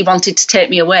 he wanted to take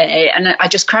me away, and I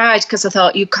just cried because I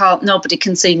thought, nobody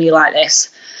can see me like this.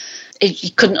 He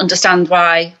couldn't understand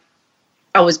why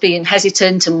I was being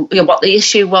hesitant and what the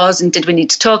issue was, and did we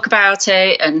need to talk about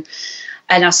it? And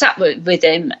I sat with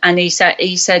him, and he said,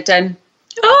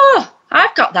 oh,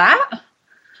 I've got that.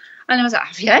 And I was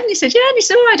like, yeah. And he said, yeah. And he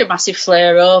said, I had a massive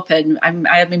flare up, and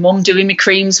I had my mum doing my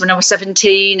creams when I was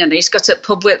 17, and I used to go to the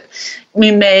pub with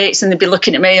my mates, and they'd be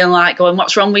looking at me and like going,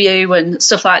 what's wrong with you, and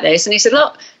stuff like this. And he said,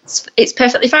 look, it's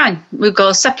perfectly fine. We'll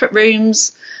go separate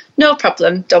rooms, no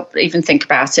problem. Don't even think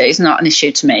about it. It's not an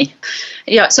issue to me.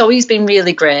 Yeah. So he's been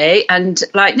really great. And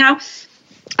like now,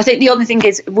 I think the only thing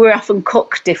is we're often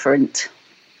cooked different.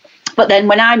 But then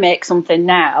when I make something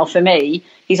now, for me,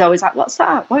 he's always like, what's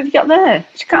that? What have you got there?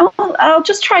 She goes, I'll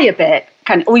just try a bit.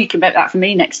 You can make that for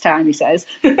me next time, he says.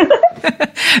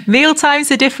 Meal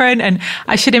times are different, and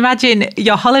I should imagine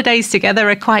your holidays together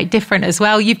are quite different as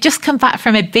well. You've just come back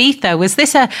from Ibiza. Was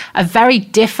this a very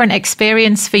different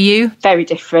experience for you? Very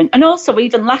different. And also,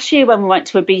 even last year when we went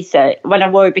to Ibiza, when I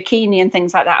wore a bikini and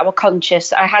things like that, I was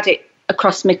conscious. I had it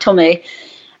across my tummy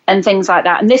and things like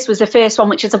that. And this was the first one,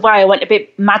 which is why I went a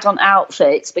bit mad on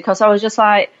outfits, because I was just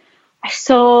like, it's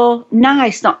so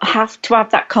nice not have to have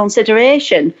that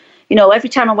consideration. Every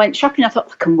time I went shopping, I thought,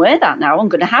 I can wear that now. I'm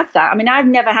going to have that. I mean, I've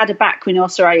never had a back with no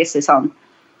psoriasis on.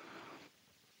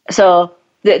 So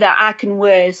that I can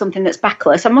wear something that's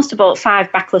backless. I must have bought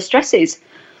 5 backless dresses.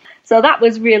 So that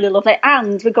was really lovely.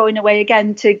 And we're going away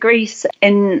again to Greece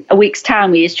in a week's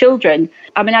time with his children.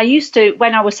 I mean, I used to,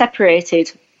 when I was separated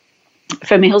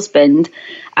from my husband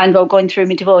and going through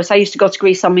my divorce, I used to go to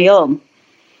Greece on my own.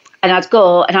 And I'd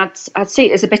go and I'd see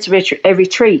it as a bit of a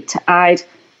retreat. I'd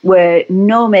wear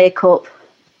no makeup,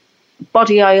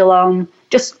 body oil on,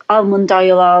 just almond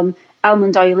oil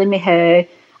in my hair.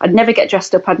 I'd never get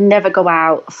dressed up. I'd never go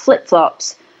out.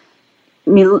 Flip-flops,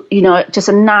 just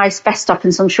a nice vest top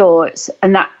and some shorts.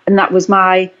 And that was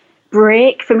my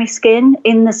break for my skin,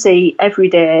 in the sea every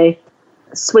day,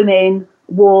 swimming,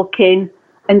 walking.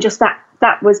 And just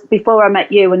that was before I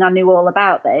met you and I knew all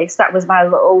about this. That was my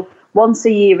little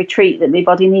once-a-year retreat that my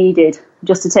body needed,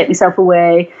 just to take myself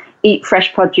away, eat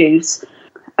fresh produce.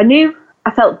 I knew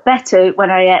I felt better when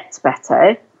I ate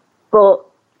better, but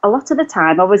a lot of the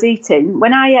time I was eating,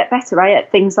 when I ate better, I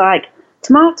ate things like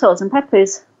tomatoes and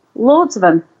peppers, loads of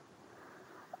them.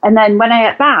 And then when I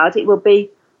ate bad, it would be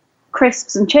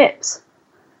crisps and chips.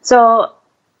 So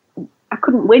I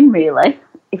couldn't win, really,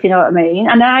 if you know what I mean.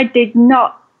 And I did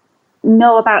not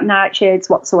know about nightshades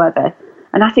whatsoever.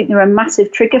 And I think they're a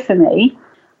massive trigger for me.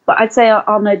 But I'd say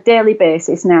on a daily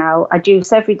basis now, I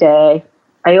juice every day.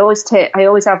 I always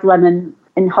have lemon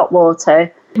in hot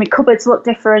water. My cupboards look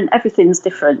different. Everything's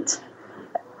different.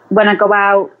 When I go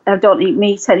out, I don't eat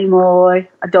meat anymore.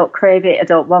 I don't crave it. I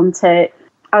don't want it.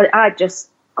 I just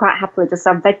quite happily just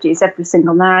have veggies every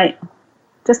single night.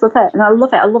 Just love it. And I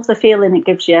love it. I love the feeling it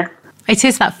gives you. It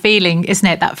is that feeling, isn't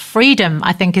it? That freedom,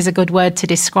 I think, is a good word to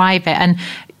describe it. And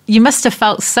you must have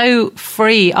felt so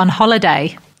free on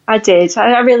holiday. I did.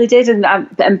 I really did.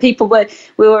 And people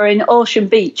we were in Ocean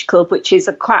Beach Club, which is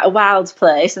quite a wild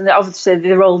place. And obviously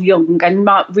they're all young, and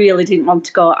Mark really didn't want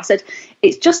to go. I said,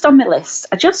 it's just on my list.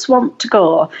 I just want to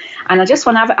go. And I just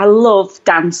want to I love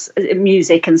dance,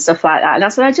 music and stuff like that. And I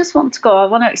said, I just want to go. I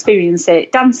want to experience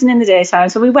it. Dancing in the daytime.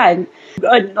 So we went.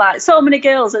 And like so many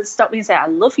girls had stopped me and said, I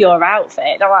love your outfit.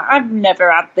 And I'm like, I've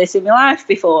never had this in my life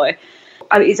before.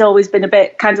 It's always been a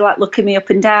bit kind of like looking me up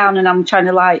and down, and I'm trying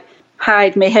to like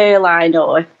hide my hairline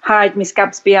or hide my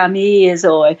scabs behind my ears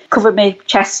or cover my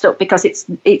chest up because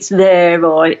it's there,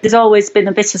 or there's always been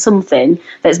a bit of something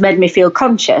that's made me feel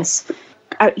conscious.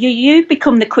 You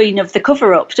become the queen of the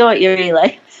cover-up, don't you,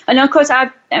 really? And of course,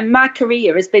 my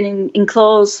career has been in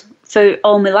clothes for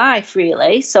all my life,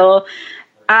 really. So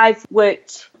I've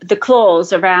worked the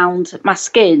clothes around my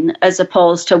skin as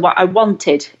opposed to what I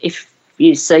wanted, if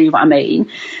you see what I mean.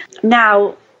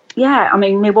 Now, yeah, I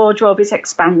mean, my wardrobe is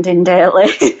expanding daily.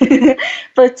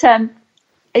 But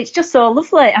it's just so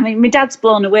lovely. I mean, my dad's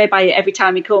blown away by it every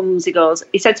time he comes.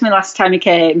 He said to me last time he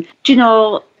came, do you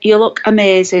know, you look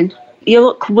amazing. You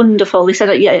look wonderful. He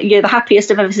said, you're the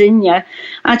happiest I've ever seen you. And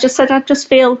I just said, I just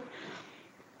feel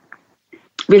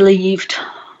relieved.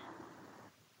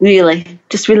 Really,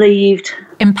 just relieved.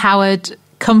 Empowered,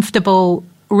 comfortable,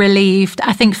 relieved.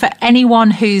 I think for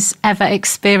anyone who's ever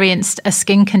experienced a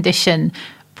skin condition,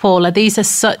 Paula, these are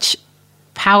such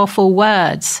powerful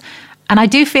words. And I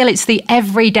do feel it's the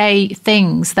everyday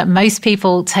things that most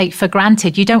people take for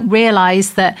granted. You don't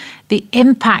realise that the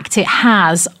impact it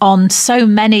has on so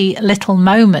many little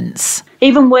moments.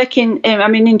 Even working,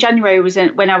 in January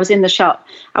when I was in the shop,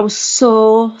 I was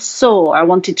so sore. I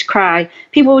wanted to cry.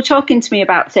 People were talking to me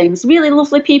about things, really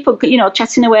lovely people,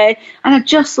 chatting away. And I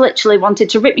just literally wanted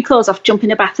to rip my clothes off, jump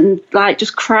in a bath and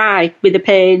just cry with the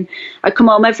pain. I'd come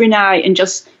home every night and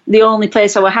just the only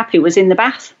place I was happy was in the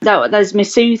bath. That's my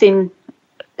soothing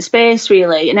space,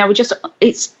 really. And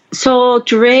it's so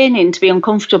draining to be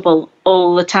uncomfortable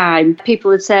all the time. People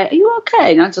would say, are you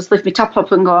okay? And I just lift my top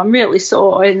up and go, I'm really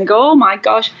sore. And they go, oh my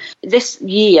gosh. This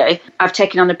year I've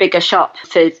taken on a bigger shop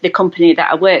for the company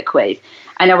that I work with,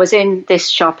 and I was in this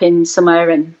shop in summer,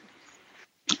 and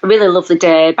a really lovely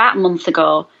day about a month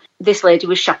ago. This lady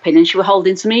was shopping and she was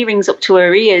holding some earrings up to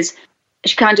her ears.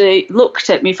 She kind of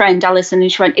looked at my friend Alison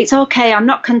and she went, it's okay, I'm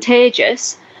not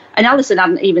contagious. And Alison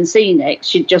hadn't even seen it.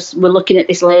 She just were looking at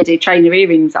this lady trying her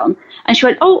earrings on. And she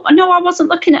went, oh, no, I wasn't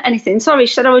looking at anything. Sorry.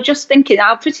 She said, I was just thinking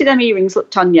how pretty them earrings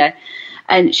looked on you.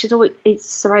 And she said, oh, it's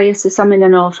psoriasis. I'm in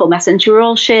an awful mess. And she were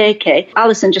all shaky.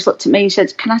 Alison just looked at me and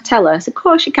said, can I tell her? I said, of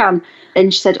course you can.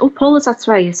 And she said, oh, Paula's had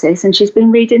psoriasis and she's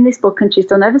been reading this book and she's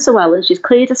done ever so well and she's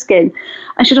cleared her skin.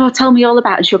 And she said, oh, tell me all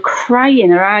about it. And she was crying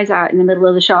her eyes out in the middle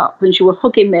of the shop and she was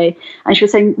hugging me. And she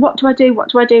was saying, what do I do? What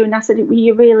do I do? And I said,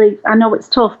 I know it's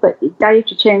tough, but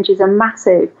dietary changes are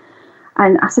massive.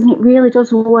 And I said, it really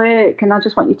does work and I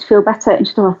just want you to feel better. And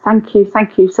she said, oh, thank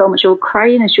you so much. She was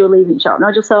crying as she was leaving the shop. And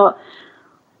I just thought,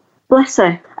 bless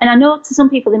her. And I know to some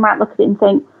people they might look at it and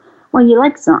think, well, your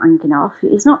leg's not hanging off.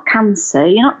 It's not cancer.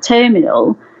 You're not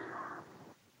terminal.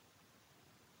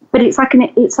 But it's like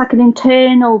an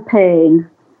internal pain,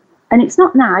 and it's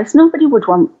not nice. Nobody would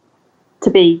want to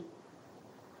be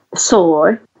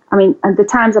sore. I mean, and the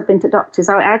times I've been to doctors,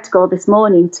 I had to go this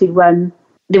morning to.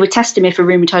 They were testing me for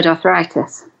rheumatoid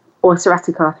arthritis or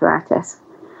psoriatic arthritis,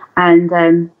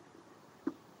 and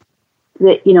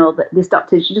this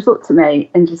doctor, she just looked at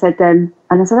me and she said, and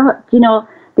I said, oh,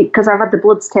 because I've had the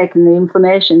bloods taken, the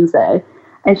inflammation's there.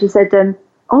 And she said,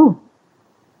 oh.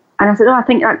 And I said, oh, I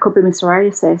think that could be my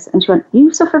psoriasis. And she went,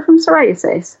 you suffer from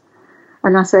psoriasis?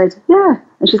 And I said, yeah.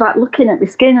 And she's like looking at my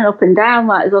skin and up and down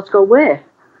like as though to go, where?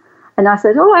 And I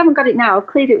said, oh, I haven't got it now. I've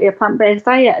cleared it with a plant-based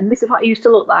diet. And this is what I used to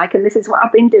look like. And this is what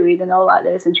I've been doing and all like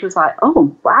this. And she was like,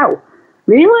 oh, wow,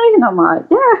 really? And I'm like,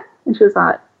 yeah. And she was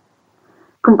like,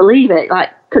 couldn't believe it. Like,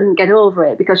 couldn't get over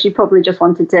it because she probably just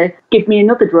wanted to give me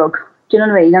another drug. Do you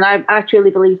know what I mean? And I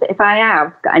truly believe that if I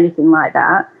have got anything like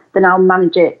that, then I'll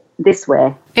manage it this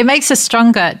way. It makes us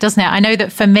stronger, doesn't it? I know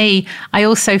that for me, I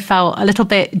also felt a little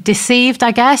bit deceived,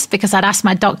 I guess, because I'd asked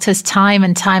my doctors time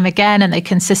and time again, and they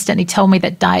consistently told me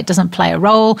that diet doesn't play a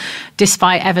role,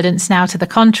 despite evidence now to the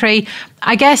contrary.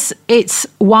 I guess it's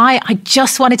why I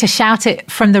just wanted to shout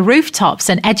it from the rooftops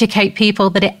and educate people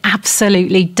that it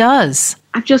absolutely does.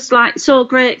 I'm just so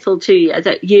grateful to you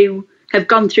that you have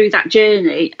gone through that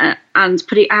journey and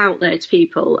put it out there to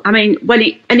people. I mean,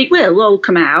 it will all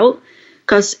come out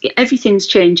because everything's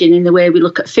changing in the way we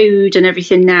look at food and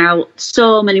everything now.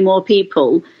 So many more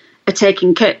people are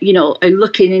taking, are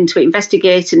looking into it,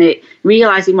 investigating it,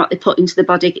 realising what they put into the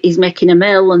body is making a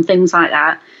mill and things like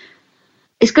that.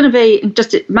 it's going to be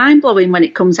just mind-blowing when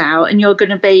it comes out, and you're going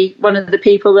to be one of the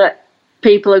people that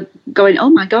people are going, oh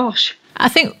my gosh. I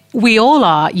think we all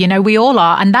are, we all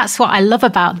are. And that's what I love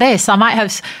about this. I might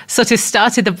have sort of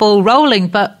started the ball rolling,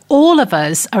 but all of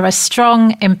us are a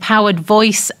strong, empowered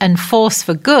voice and force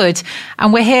for good.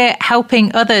 And we're here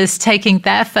helping others taking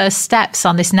their first steps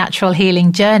on this natural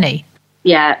healing journey.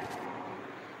 Yeah.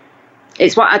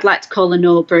 It's what I'd like to call a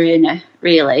no-brainer,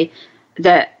 really,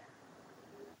 that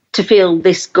to feel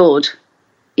this good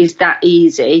is that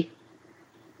easy.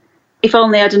 If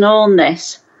only I'd known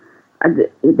this.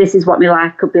 This is what my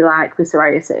life could be like with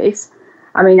psoriasis.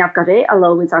 I mean, I've got it, I'll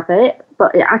always have it,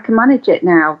 but I can manage it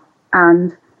now.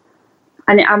 And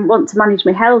I want to manage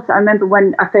my health. I remember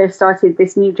when I first started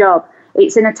this new job,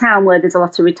 it's in a town where there's a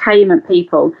lot of retirement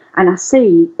people, and I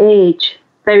see age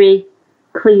very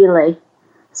clearly.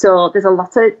 So there's a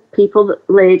lot of people,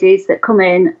 ladies, that come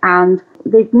in and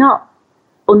they've not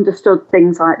understood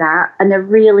things like that, and they're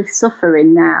really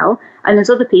suffering now. And there's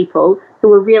other people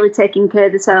who are really taking care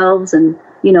of themselves and,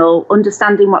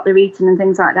 understanding what they're eating and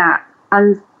things like that.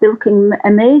 And they're looking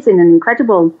amazing and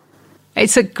incredible.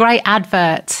 It's a great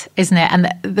advert, isn't it?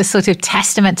 And the sort of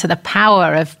testament to the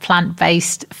power of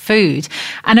plant-based food.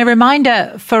 And a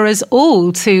reminder for us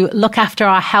all to look after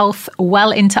our health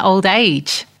well into old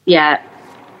age. Yeah.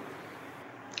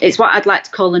 It's what I'd like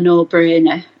to call a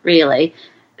no-brainer, really,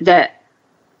 that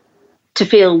to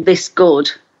feel this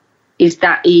good is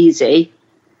that easy.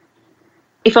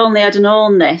 If only I'd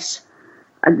known this.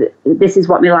 This is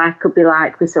what my life could be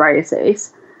like with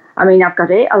psoriasis. I mean, I've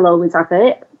got it, I'll always have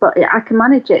it, but I can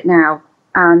manage it now.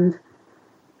 And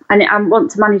I want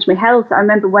to manage my health. I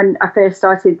remember when I first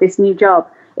started this new job,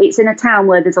 it's in a town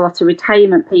where there's a lot of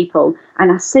retirement people,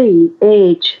 and I see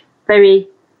age very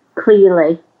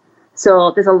clearly.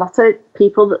 So there's a lot of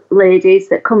people, ladies,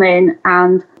 that come in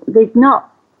and they've not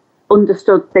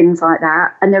understood things like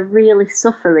that, and they're really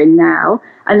suffering now.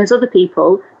 And there's other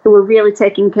people who are really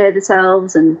taking care of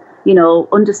themselves and,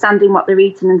 understanding what they're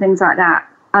eating and things like that.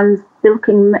 And they're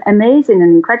looking amazing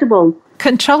and incredible.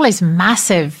 Control is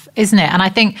massive, isn't it? And I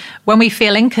think when we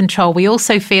feel in control, we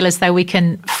also feel as though we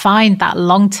can find that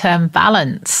long-term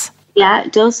balance. Yeah,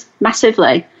 it does,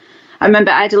 massively. I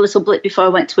remember I had a little blip before I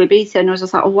went to Ibiza, and I was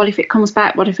just like, oh, what if it comes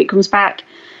back? What if it comes back?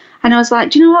 And I was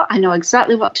like, do you know what? I know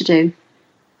exactly what to do.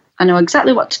 I know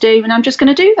exactly what to do, and I'm just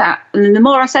going to do that. And then the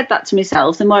more I said that to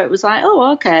myself, the more it was like,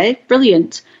 oh, okay,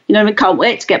 brilliant. I can't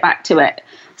wait to get back to it.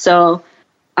 So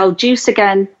I'll juice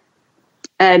again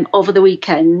over the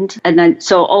weekend, and then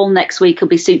so all next week will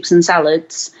be soups and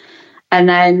salads. And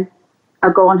then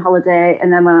I'll go on holiday,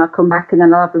 and then when I come back, and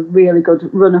then I'll have a really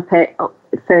good run up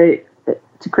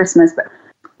to Christmas. But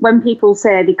when people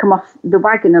say they come off the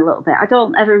wagon a little bit, I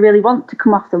don't ever really want to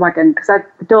come off the wagon, because I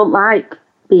don't like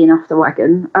being off the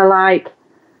wagon. I like,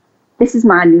 this is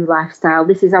my new lifestyle.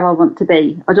 This is how I want to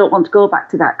be. I don't want to go back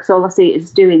to that, because all I see it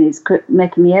is doing is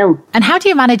making me ill. And how do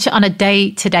you manage it on a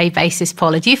day-to-day basis,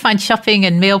 Paula? Do you find shopping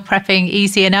and meal prepping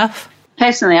easy enough?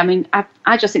 Personally, I mean,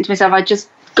 I just think to myself, I just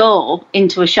go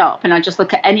into a shop and I just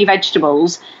look at any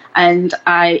vegetables, and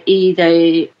I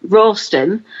either roast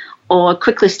them or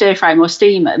quickly stir fry them or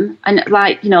steam them, and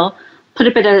put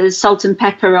a bit of salt and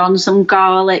pepper on, some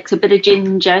garlic, a bit of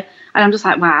ginger. And I'm just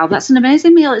like, wow, that's an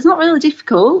amazing meal. It's not really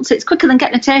difficult. It's quicker than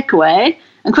getting a takeaway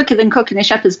and quicker than cooking a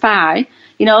shepherd's pie,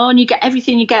 and you get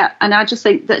everything you get. And I just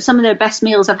think that some of the best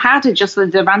meals I've had are just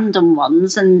the random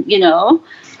ones. And,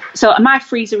 so my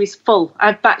freezer is full.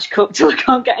 I've batch cooked till I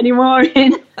can't get any more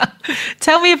in.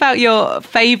 Tell me about your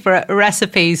favourite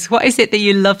recipes. What is it that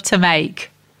you love to make?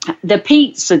 The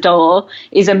pizza dough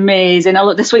is amazing. I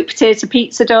love the sweet potato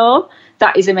pizza dough.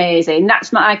 That is amazing.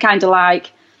 That's my kind of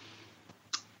like,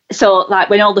 so like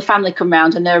when all the family come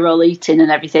round and they're all eating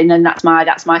and everything, then that's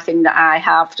my thing that I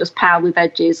have, just pile with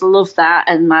veggies. I love that.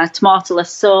 And my tomato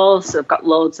sauce, I've got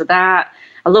loads of that.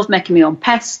 I love making my own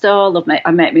pesto.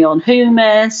 I make my own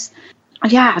hummus.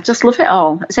 Yeah, I just love it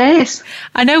all. It's ace.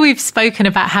 I know we've spoken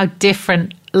about how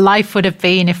different life would have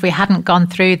been if we hadn't gone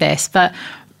through this, but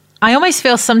I almost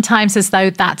feel sometimes as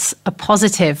though that's a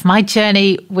positive. My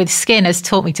journey with skin has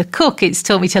taught me to cook. It's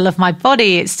taught me to love my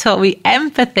body. It's taught me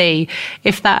empathy.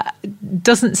 If that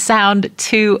doesn't sound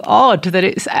too odd, that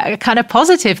it's a kind of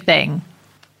positive thing.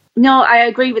 No, I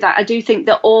agree with that. I do think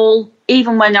that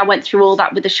even when I went through all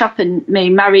that with the shop and my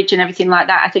marriage and everything like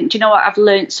that, I think, do you know what? I've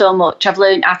learned so much. I've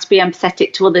learned how to be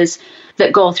empathetic to others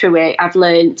that go through it. I've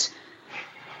learned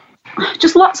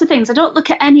just lots of things. I don't look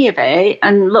at any of it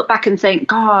and look back and think,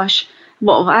 gosh,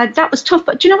 that was tough.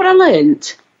 But do you know what I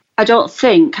learned?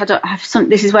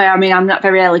 This is where, I'm not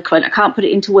very eloquent. I can't put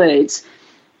it into words,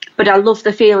 but I love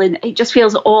the feeling. It just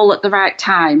feels all at the right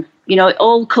time. You know, it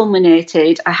all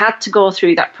culminated. I had to go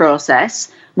through that process.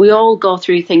 We all go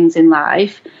through things in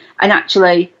life. And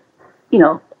actually, you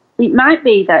know, it might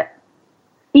be that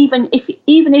even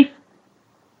if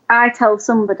I tell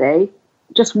somebody,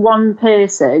 just one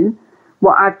person,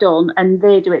 what I've done, and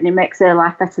they do it and it makes their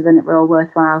life better, then it were all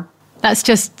worthwhile. That's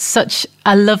just such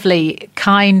a lovely,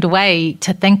 kind way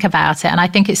to think about it. And I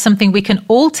think it's something we can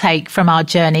all take from our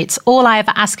journey. It's all I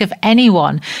ever ask of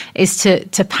anyone is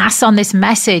to pass on this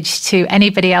message to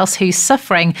anybody else who's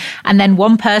suffering. And then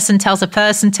one person tells a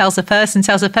person, tells a person,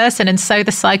 tells a person. And so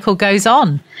the cycle goes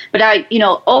on. But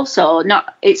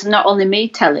it's not only me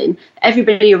telling,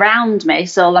 everybody around me.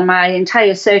 So my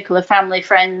entire circle of family,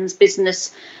 friends,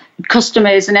 business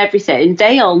customers and everything,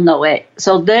 they all know it,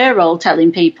 so they're all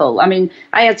telling people. I mean,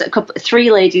 I had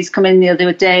 3 ladies come in the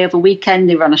other day over a weekend.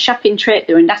 They were on a shopping trip,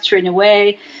 they were nattering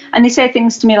away, and they say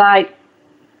things to me like,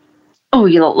 oh,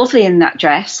 you look lovely in that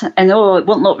dress, and oh, it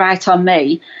won't look right on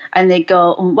me. And they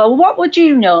go, well, what would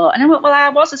you know? And I went, well, I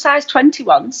was a size 20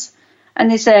 once. And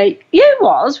they say, you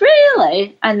was,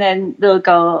 really? And then they'll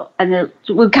go, and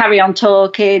we'll carry on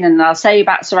talking, and I'll say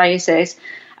about psoriasis.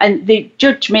 And they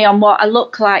judge me on what I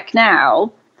look like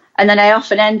now. And then I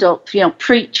often end up, you know,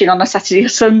 preaching on a Saturday or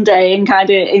Sunday and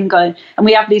going, and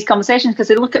we have these conversations because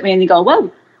they look at me and they go,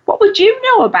 well, what would you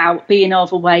know about being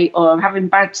overweight or having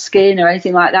bad skin or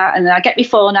anything like that? And then I get my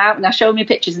phone out and I show me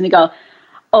pictures and they go,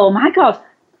 oh my God,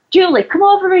 Julie, come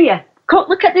over here.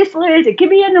 Look at this lady. Give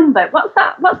me a number. What's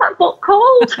that book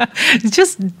called? It's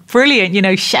just brilliant, you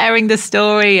know, sharing the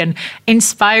story and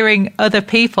inspiring other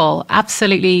people.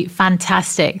 Absolutely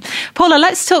fantastic. Paula,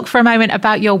 let's talk for a moment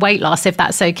about your weight loss, if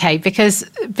that's okay, because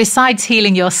besides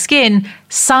healing your skin,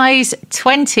 size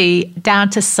 20 down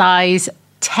to size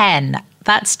 10.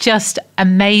 That's just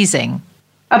amazing.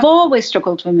 I've always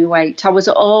struggled with my weight. I was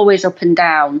always up and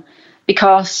down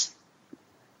because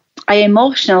I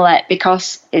emotional it,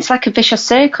 because it's like a vicious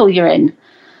circle you're in.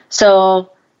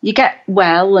 So you get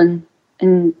well and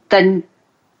then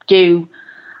you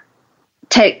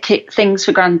take things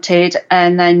for granted,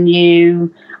 and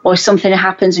then or something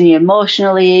happens and you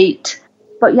emotionally eat.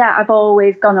 But yeah, I've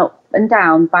always gone up and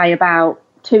down by about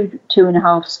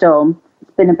 2.5 stone.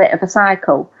 It's been a bit of a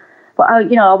cycle. But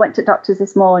I went to doctors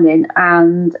this morning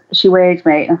and she weighed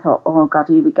me and I thought, oh God,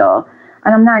 here we go.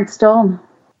 And I'm 9 stone.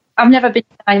 I've never been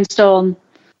 9 stone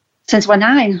since we're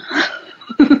 9.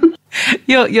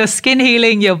 Your skin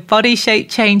healing, your body shape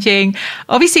changing.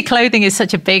 Obviously, clothing is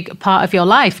such a big part of your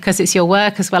life because it's your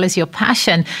work as well as your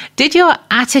passion. Did your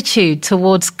attitude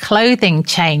towards clothing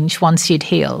change once you'd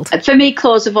healed? For me,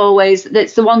 clothes have always,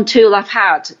 that's the one tool I've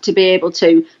had to be able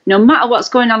to, no matter what's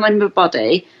going on in my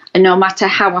body and no matter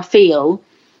how I feel,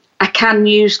 I can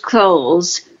use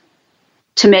clothes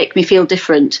to make me feel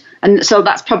different. And so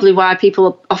that's probably why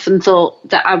people often thought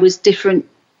that I was different,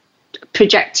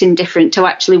 projecting different to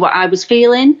actually what I was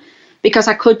feeling, because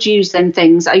I could use them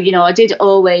things. I've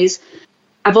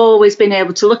always been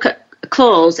able to look at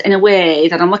clothes in a way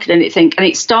that I'm looking at it and think, and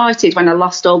it started when I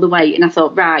lost all the weight and I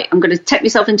thought, right, I'm going to take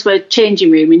myself into a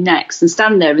changing room in Next and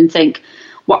stand there and think,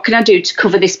 what can I do to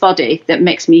cover this body that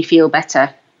makes me feel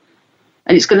better?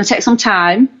 And it's going to take some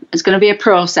time. It's going to be a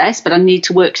process, but I need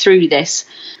to work through this.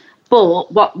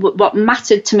 But what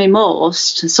mattered to me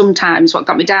most, sometimes what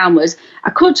got me down, was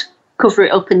I could cover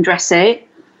it up and dress it.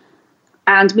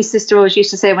 And my sister always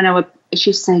used to say she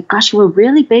used to say, gosh, you were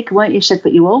really big, weren't you? She said,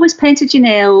 but you always painted your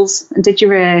nails and did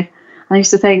your hair. And I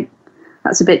used to think,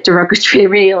 that's a bit derogatory,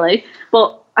 really.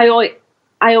 But I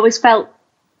always felt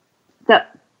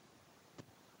that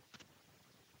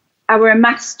I were a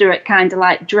master at kind of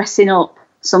like dressing up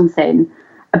something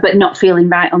but not feeling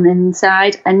right on the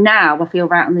inside. And now I feel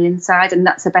right on the inside, and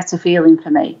that's a better feeling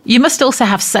for me. You must also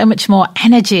have so much more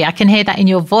energy. I can hear that in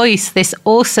your voice, this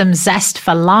awesome zest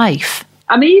for life.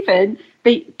 I'm even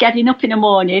getting up in the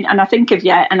morning and I think of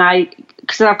you, and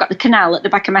because I've got the canal at the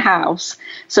back of my house,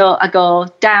 so I go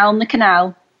down the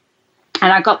canal,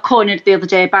 and I got cornered the other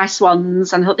day by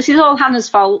swans and I thought, this is all Hannah's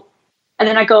fault. And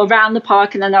then I go around the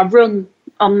park and then I run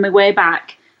on my way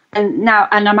back. And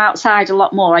I'm outside a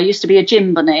lot more. I used to be a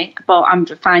gym bunny, but I'm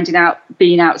finding out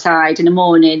being outside in the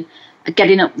morning,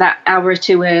 getting up that hour or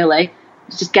two early,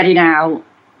 just getting out,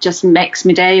 just makes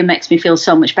my day and makes me feel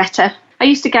so much better. I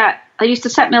used to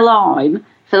set my alarm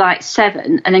for like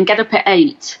 7 and then get up at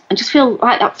 8 and just feel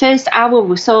like that first hour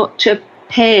was such a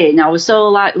pain. I was so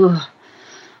like,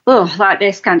 like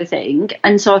this kind of thing.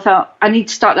 And so I thought I need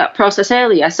to start that process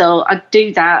earlier. So I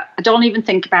do that. I don't even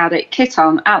think about it. Kit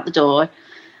on, out the door.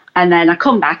 And then I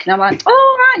come back and I'm like,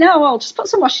 oh, right, now I'll just put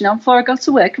some washing on before I go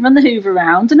to work and run the hoover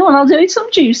around. And I'll do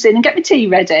some juicing and get my tea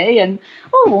ready. And,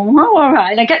 all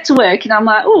right. And I get to work and I'm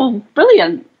like, oh,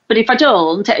 brilliant. But if I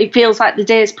don't, it feels like the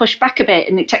day's pushed back a bit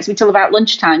and it takes me till about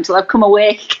lunchtime till I've come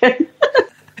awake.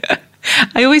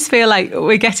 I always feel like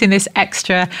we're getting this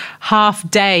extra half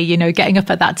day, getting up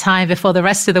at that time before the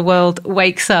rest of the world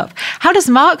wakes up. How does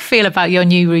Mark feel about your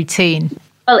new routine?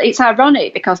 Well, it's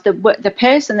ironic because the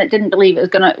person that didn't believe it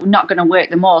was not going to work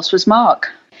the most was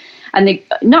Mark. And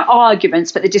not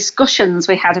arguments, but the discussions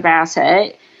we had about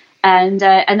it. And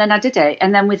then I did it.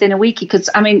 And then within a week,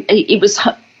 I think it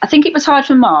was hard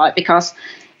for Mark because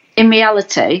in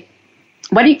reality,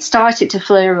 when it started to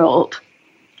flare up,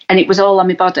 and it was all on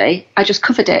my body, I just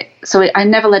covered it. So I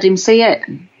never let him see it.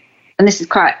 And this is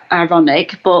quite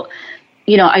ironic, but,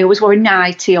 I always wore a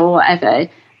nightie or whatever.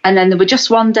 And then there were just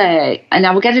one day, and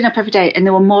I was getting up every day, and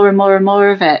there were more and more and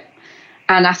more of it.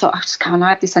 And I thought, I just can't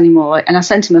have this anymore. And I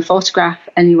sent him a photograph,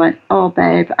 and he went, oh,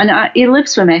 babe. And he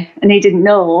lives with me, and he didn't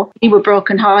know. He was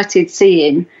brokenhearted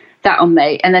seeing that on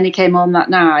me. And then he came home that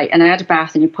night, and I had a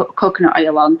bath, and he put coconut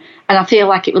oil on. And I feel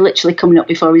like it was literally coming up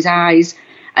before his eyes.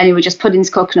 And he was just putting his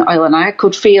coconut oil on. I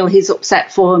could feel his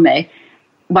upset for me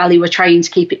while he was trying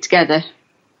to keep it together.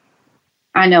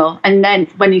 I know. And then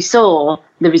when he saw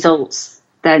the results,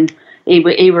 then he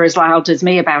were as loud as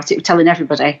me about it, telling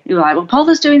everybody. He was like, well,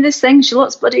 Paula's doing this thing. She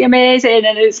looks bloody amazing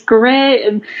and it's great.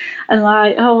 And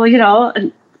like,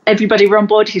 and everybody were on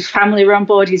board. His family were on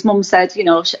board. His mum said,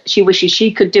 she wishes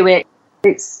she could do it.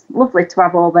 It's lovely to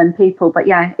have all them people. But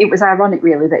yeah, it was ironic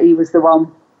really that he was the one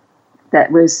that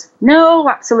was, no,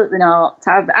 absolutely not.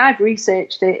 I've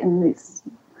researched it, and it's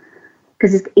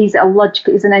because he's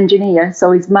an engineer,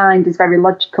 so his mind is very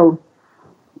logical.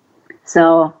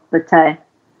 So, but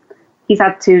he's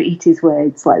had to eat his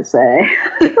words, let's say.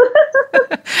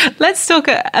 Let's talk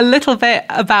a little bit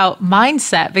about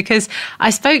mindset, because I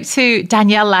spoke to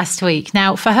Danielle last week.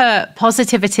 Now, for her,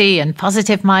 positivity and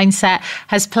positive mindset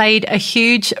has played a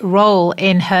huge role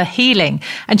in her healing.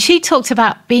 And she talked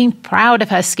about being proud of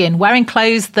her skin, wearing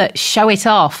clothes that show it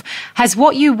off. Has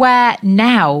what you wear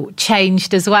now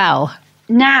changed as well?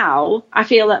 Now I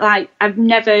feel that like I've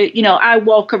never, I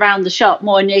walk around the shop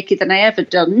more naked than I ever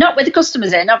done. Not with the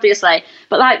customers in, obviously,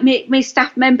 but like me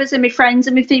staff members and my friends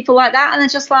and my people like that. And they're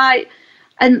just like,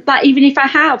 and like even if I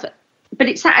have, but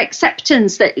it's that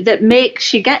acceptance that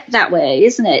makes you get that way,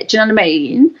 isn't it? Do you know what I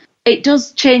mean? It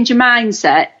does change your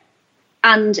mindset,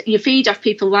 and you feed off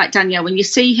people like Danielle. When you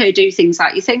see her do things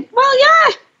like, you think, well,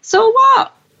 yeah, so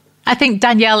what? I think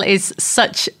Danielle is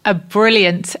such a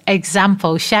brilliant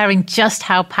example, sharing just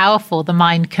how powerful the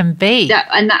mind can be.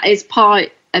 And that is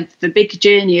part of the big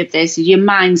journey of this. Your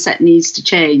mindset needs to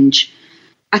change.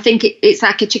 I think it's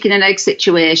like a chicken and egg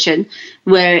situation,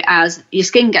 whereas your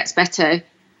skin gets better,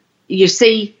 you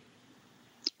see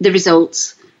the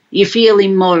results, you're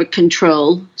feeling more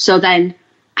control. So then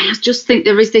I just think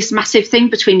there is this massive thing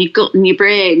between your gut and your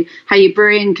brain, how your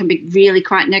brain can be really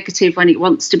quite negative when it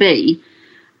wants to be.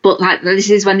 But like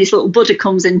this is when this little Buddha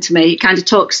comes into me. It kind of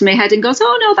talks to my head and goes,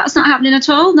 oh, no, that's not happening at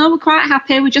all. No, we're quite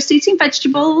happy. We're just eating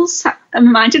vegetables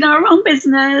and minding our own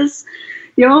business.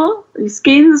 Your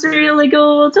skin's really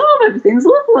good. Oh, everything's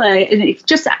lovely. And it's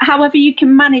just however you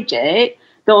can manage it,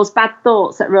 those bad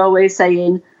thoughts that we're always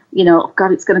saying,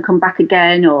 God, it's going to come back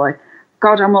again, or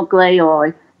God, I'm ugly,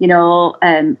 or,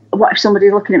 what if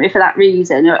somebody's looking at me for that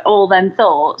reason, or all them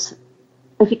thoughts.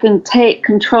 If you can take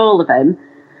control of them,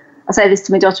 I say this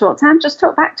to my daughter all the time, just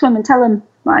talk back to him and tell him,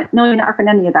 like, no, you're not having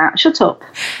any of that. Shut up.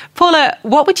 Paula,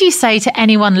 what would you say to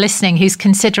anyone listening who's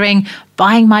considering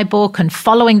buying my book and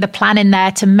following the plan in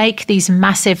there to make these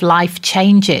massive life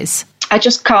changes? I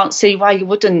just can't see why you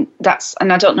wouldn't.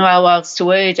 And I don't know how else to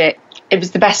word it. It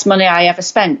was the best money I ever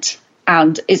spent,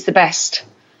 and it's the best.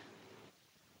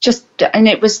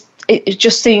 It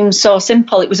just seems so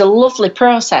simple. It was a lovely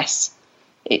process.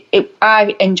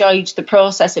 I enjoyed the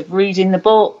process of reading the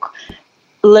book,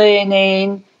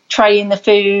 learning, trying the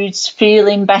foods,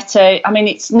 feeling better. I mean,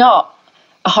 it's not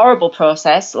a horrible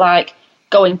process, like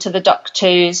going to the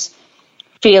doctors,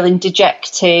 feeling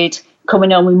dejected,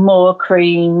 coming home with more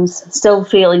creams, still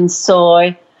feeling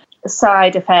sore,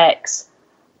 side effects.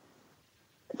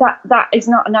 That is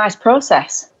not a nice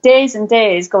process. Days and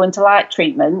days going to light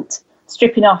treatment,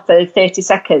 stripping off for 30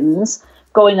 seconds,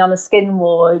 going on a skin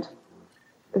ward,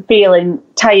 feeling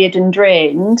tired and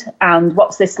drained, and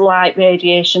what's this light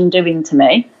radiation doing to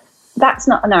me? That's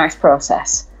not a nice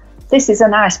process. this is a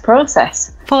nice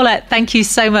process. Paula, thank you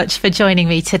so much for joining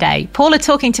me today. Paula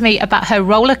talking to me about her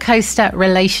roller coaster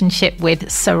relationship with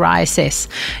psoriasis.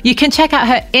 You can check out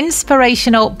her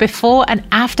inspirational before and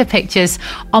after pictures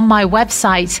on my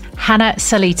website,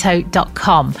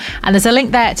 hannahsolito.com. And there's a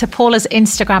link there to Paula's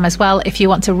Instagram as well if you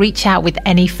want to reach out with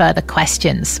any further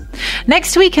questions.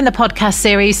 Next week in the podcast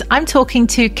series, I'm talking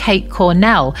to Kate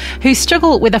Cornell, who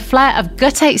struggled with a flare of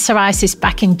guttate psoriasis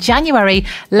back in January,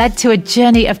 led to a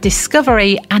journey of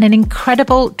discovery and an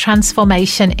incredible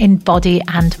transformation in body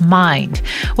and mind.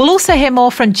 We'll also hear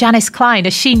more from Janice Klein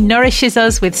as she nourishes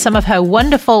us with some of her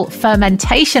wonderful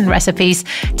fermentation recipes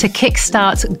to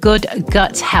kickstart good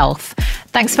gut health.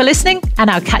 Thanks for listening, and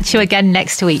I'll catch you again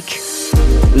next week.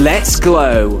 Let's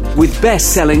Glow with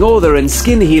best-selling author and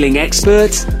skin healing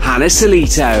expert Hannah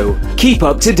Solito. Keep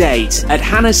up to date at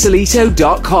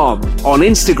hannahsolito.com, on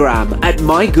Instagram at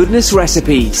My Goodness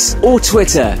Recipes, or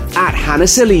Twitter at Hannah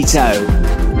Solito.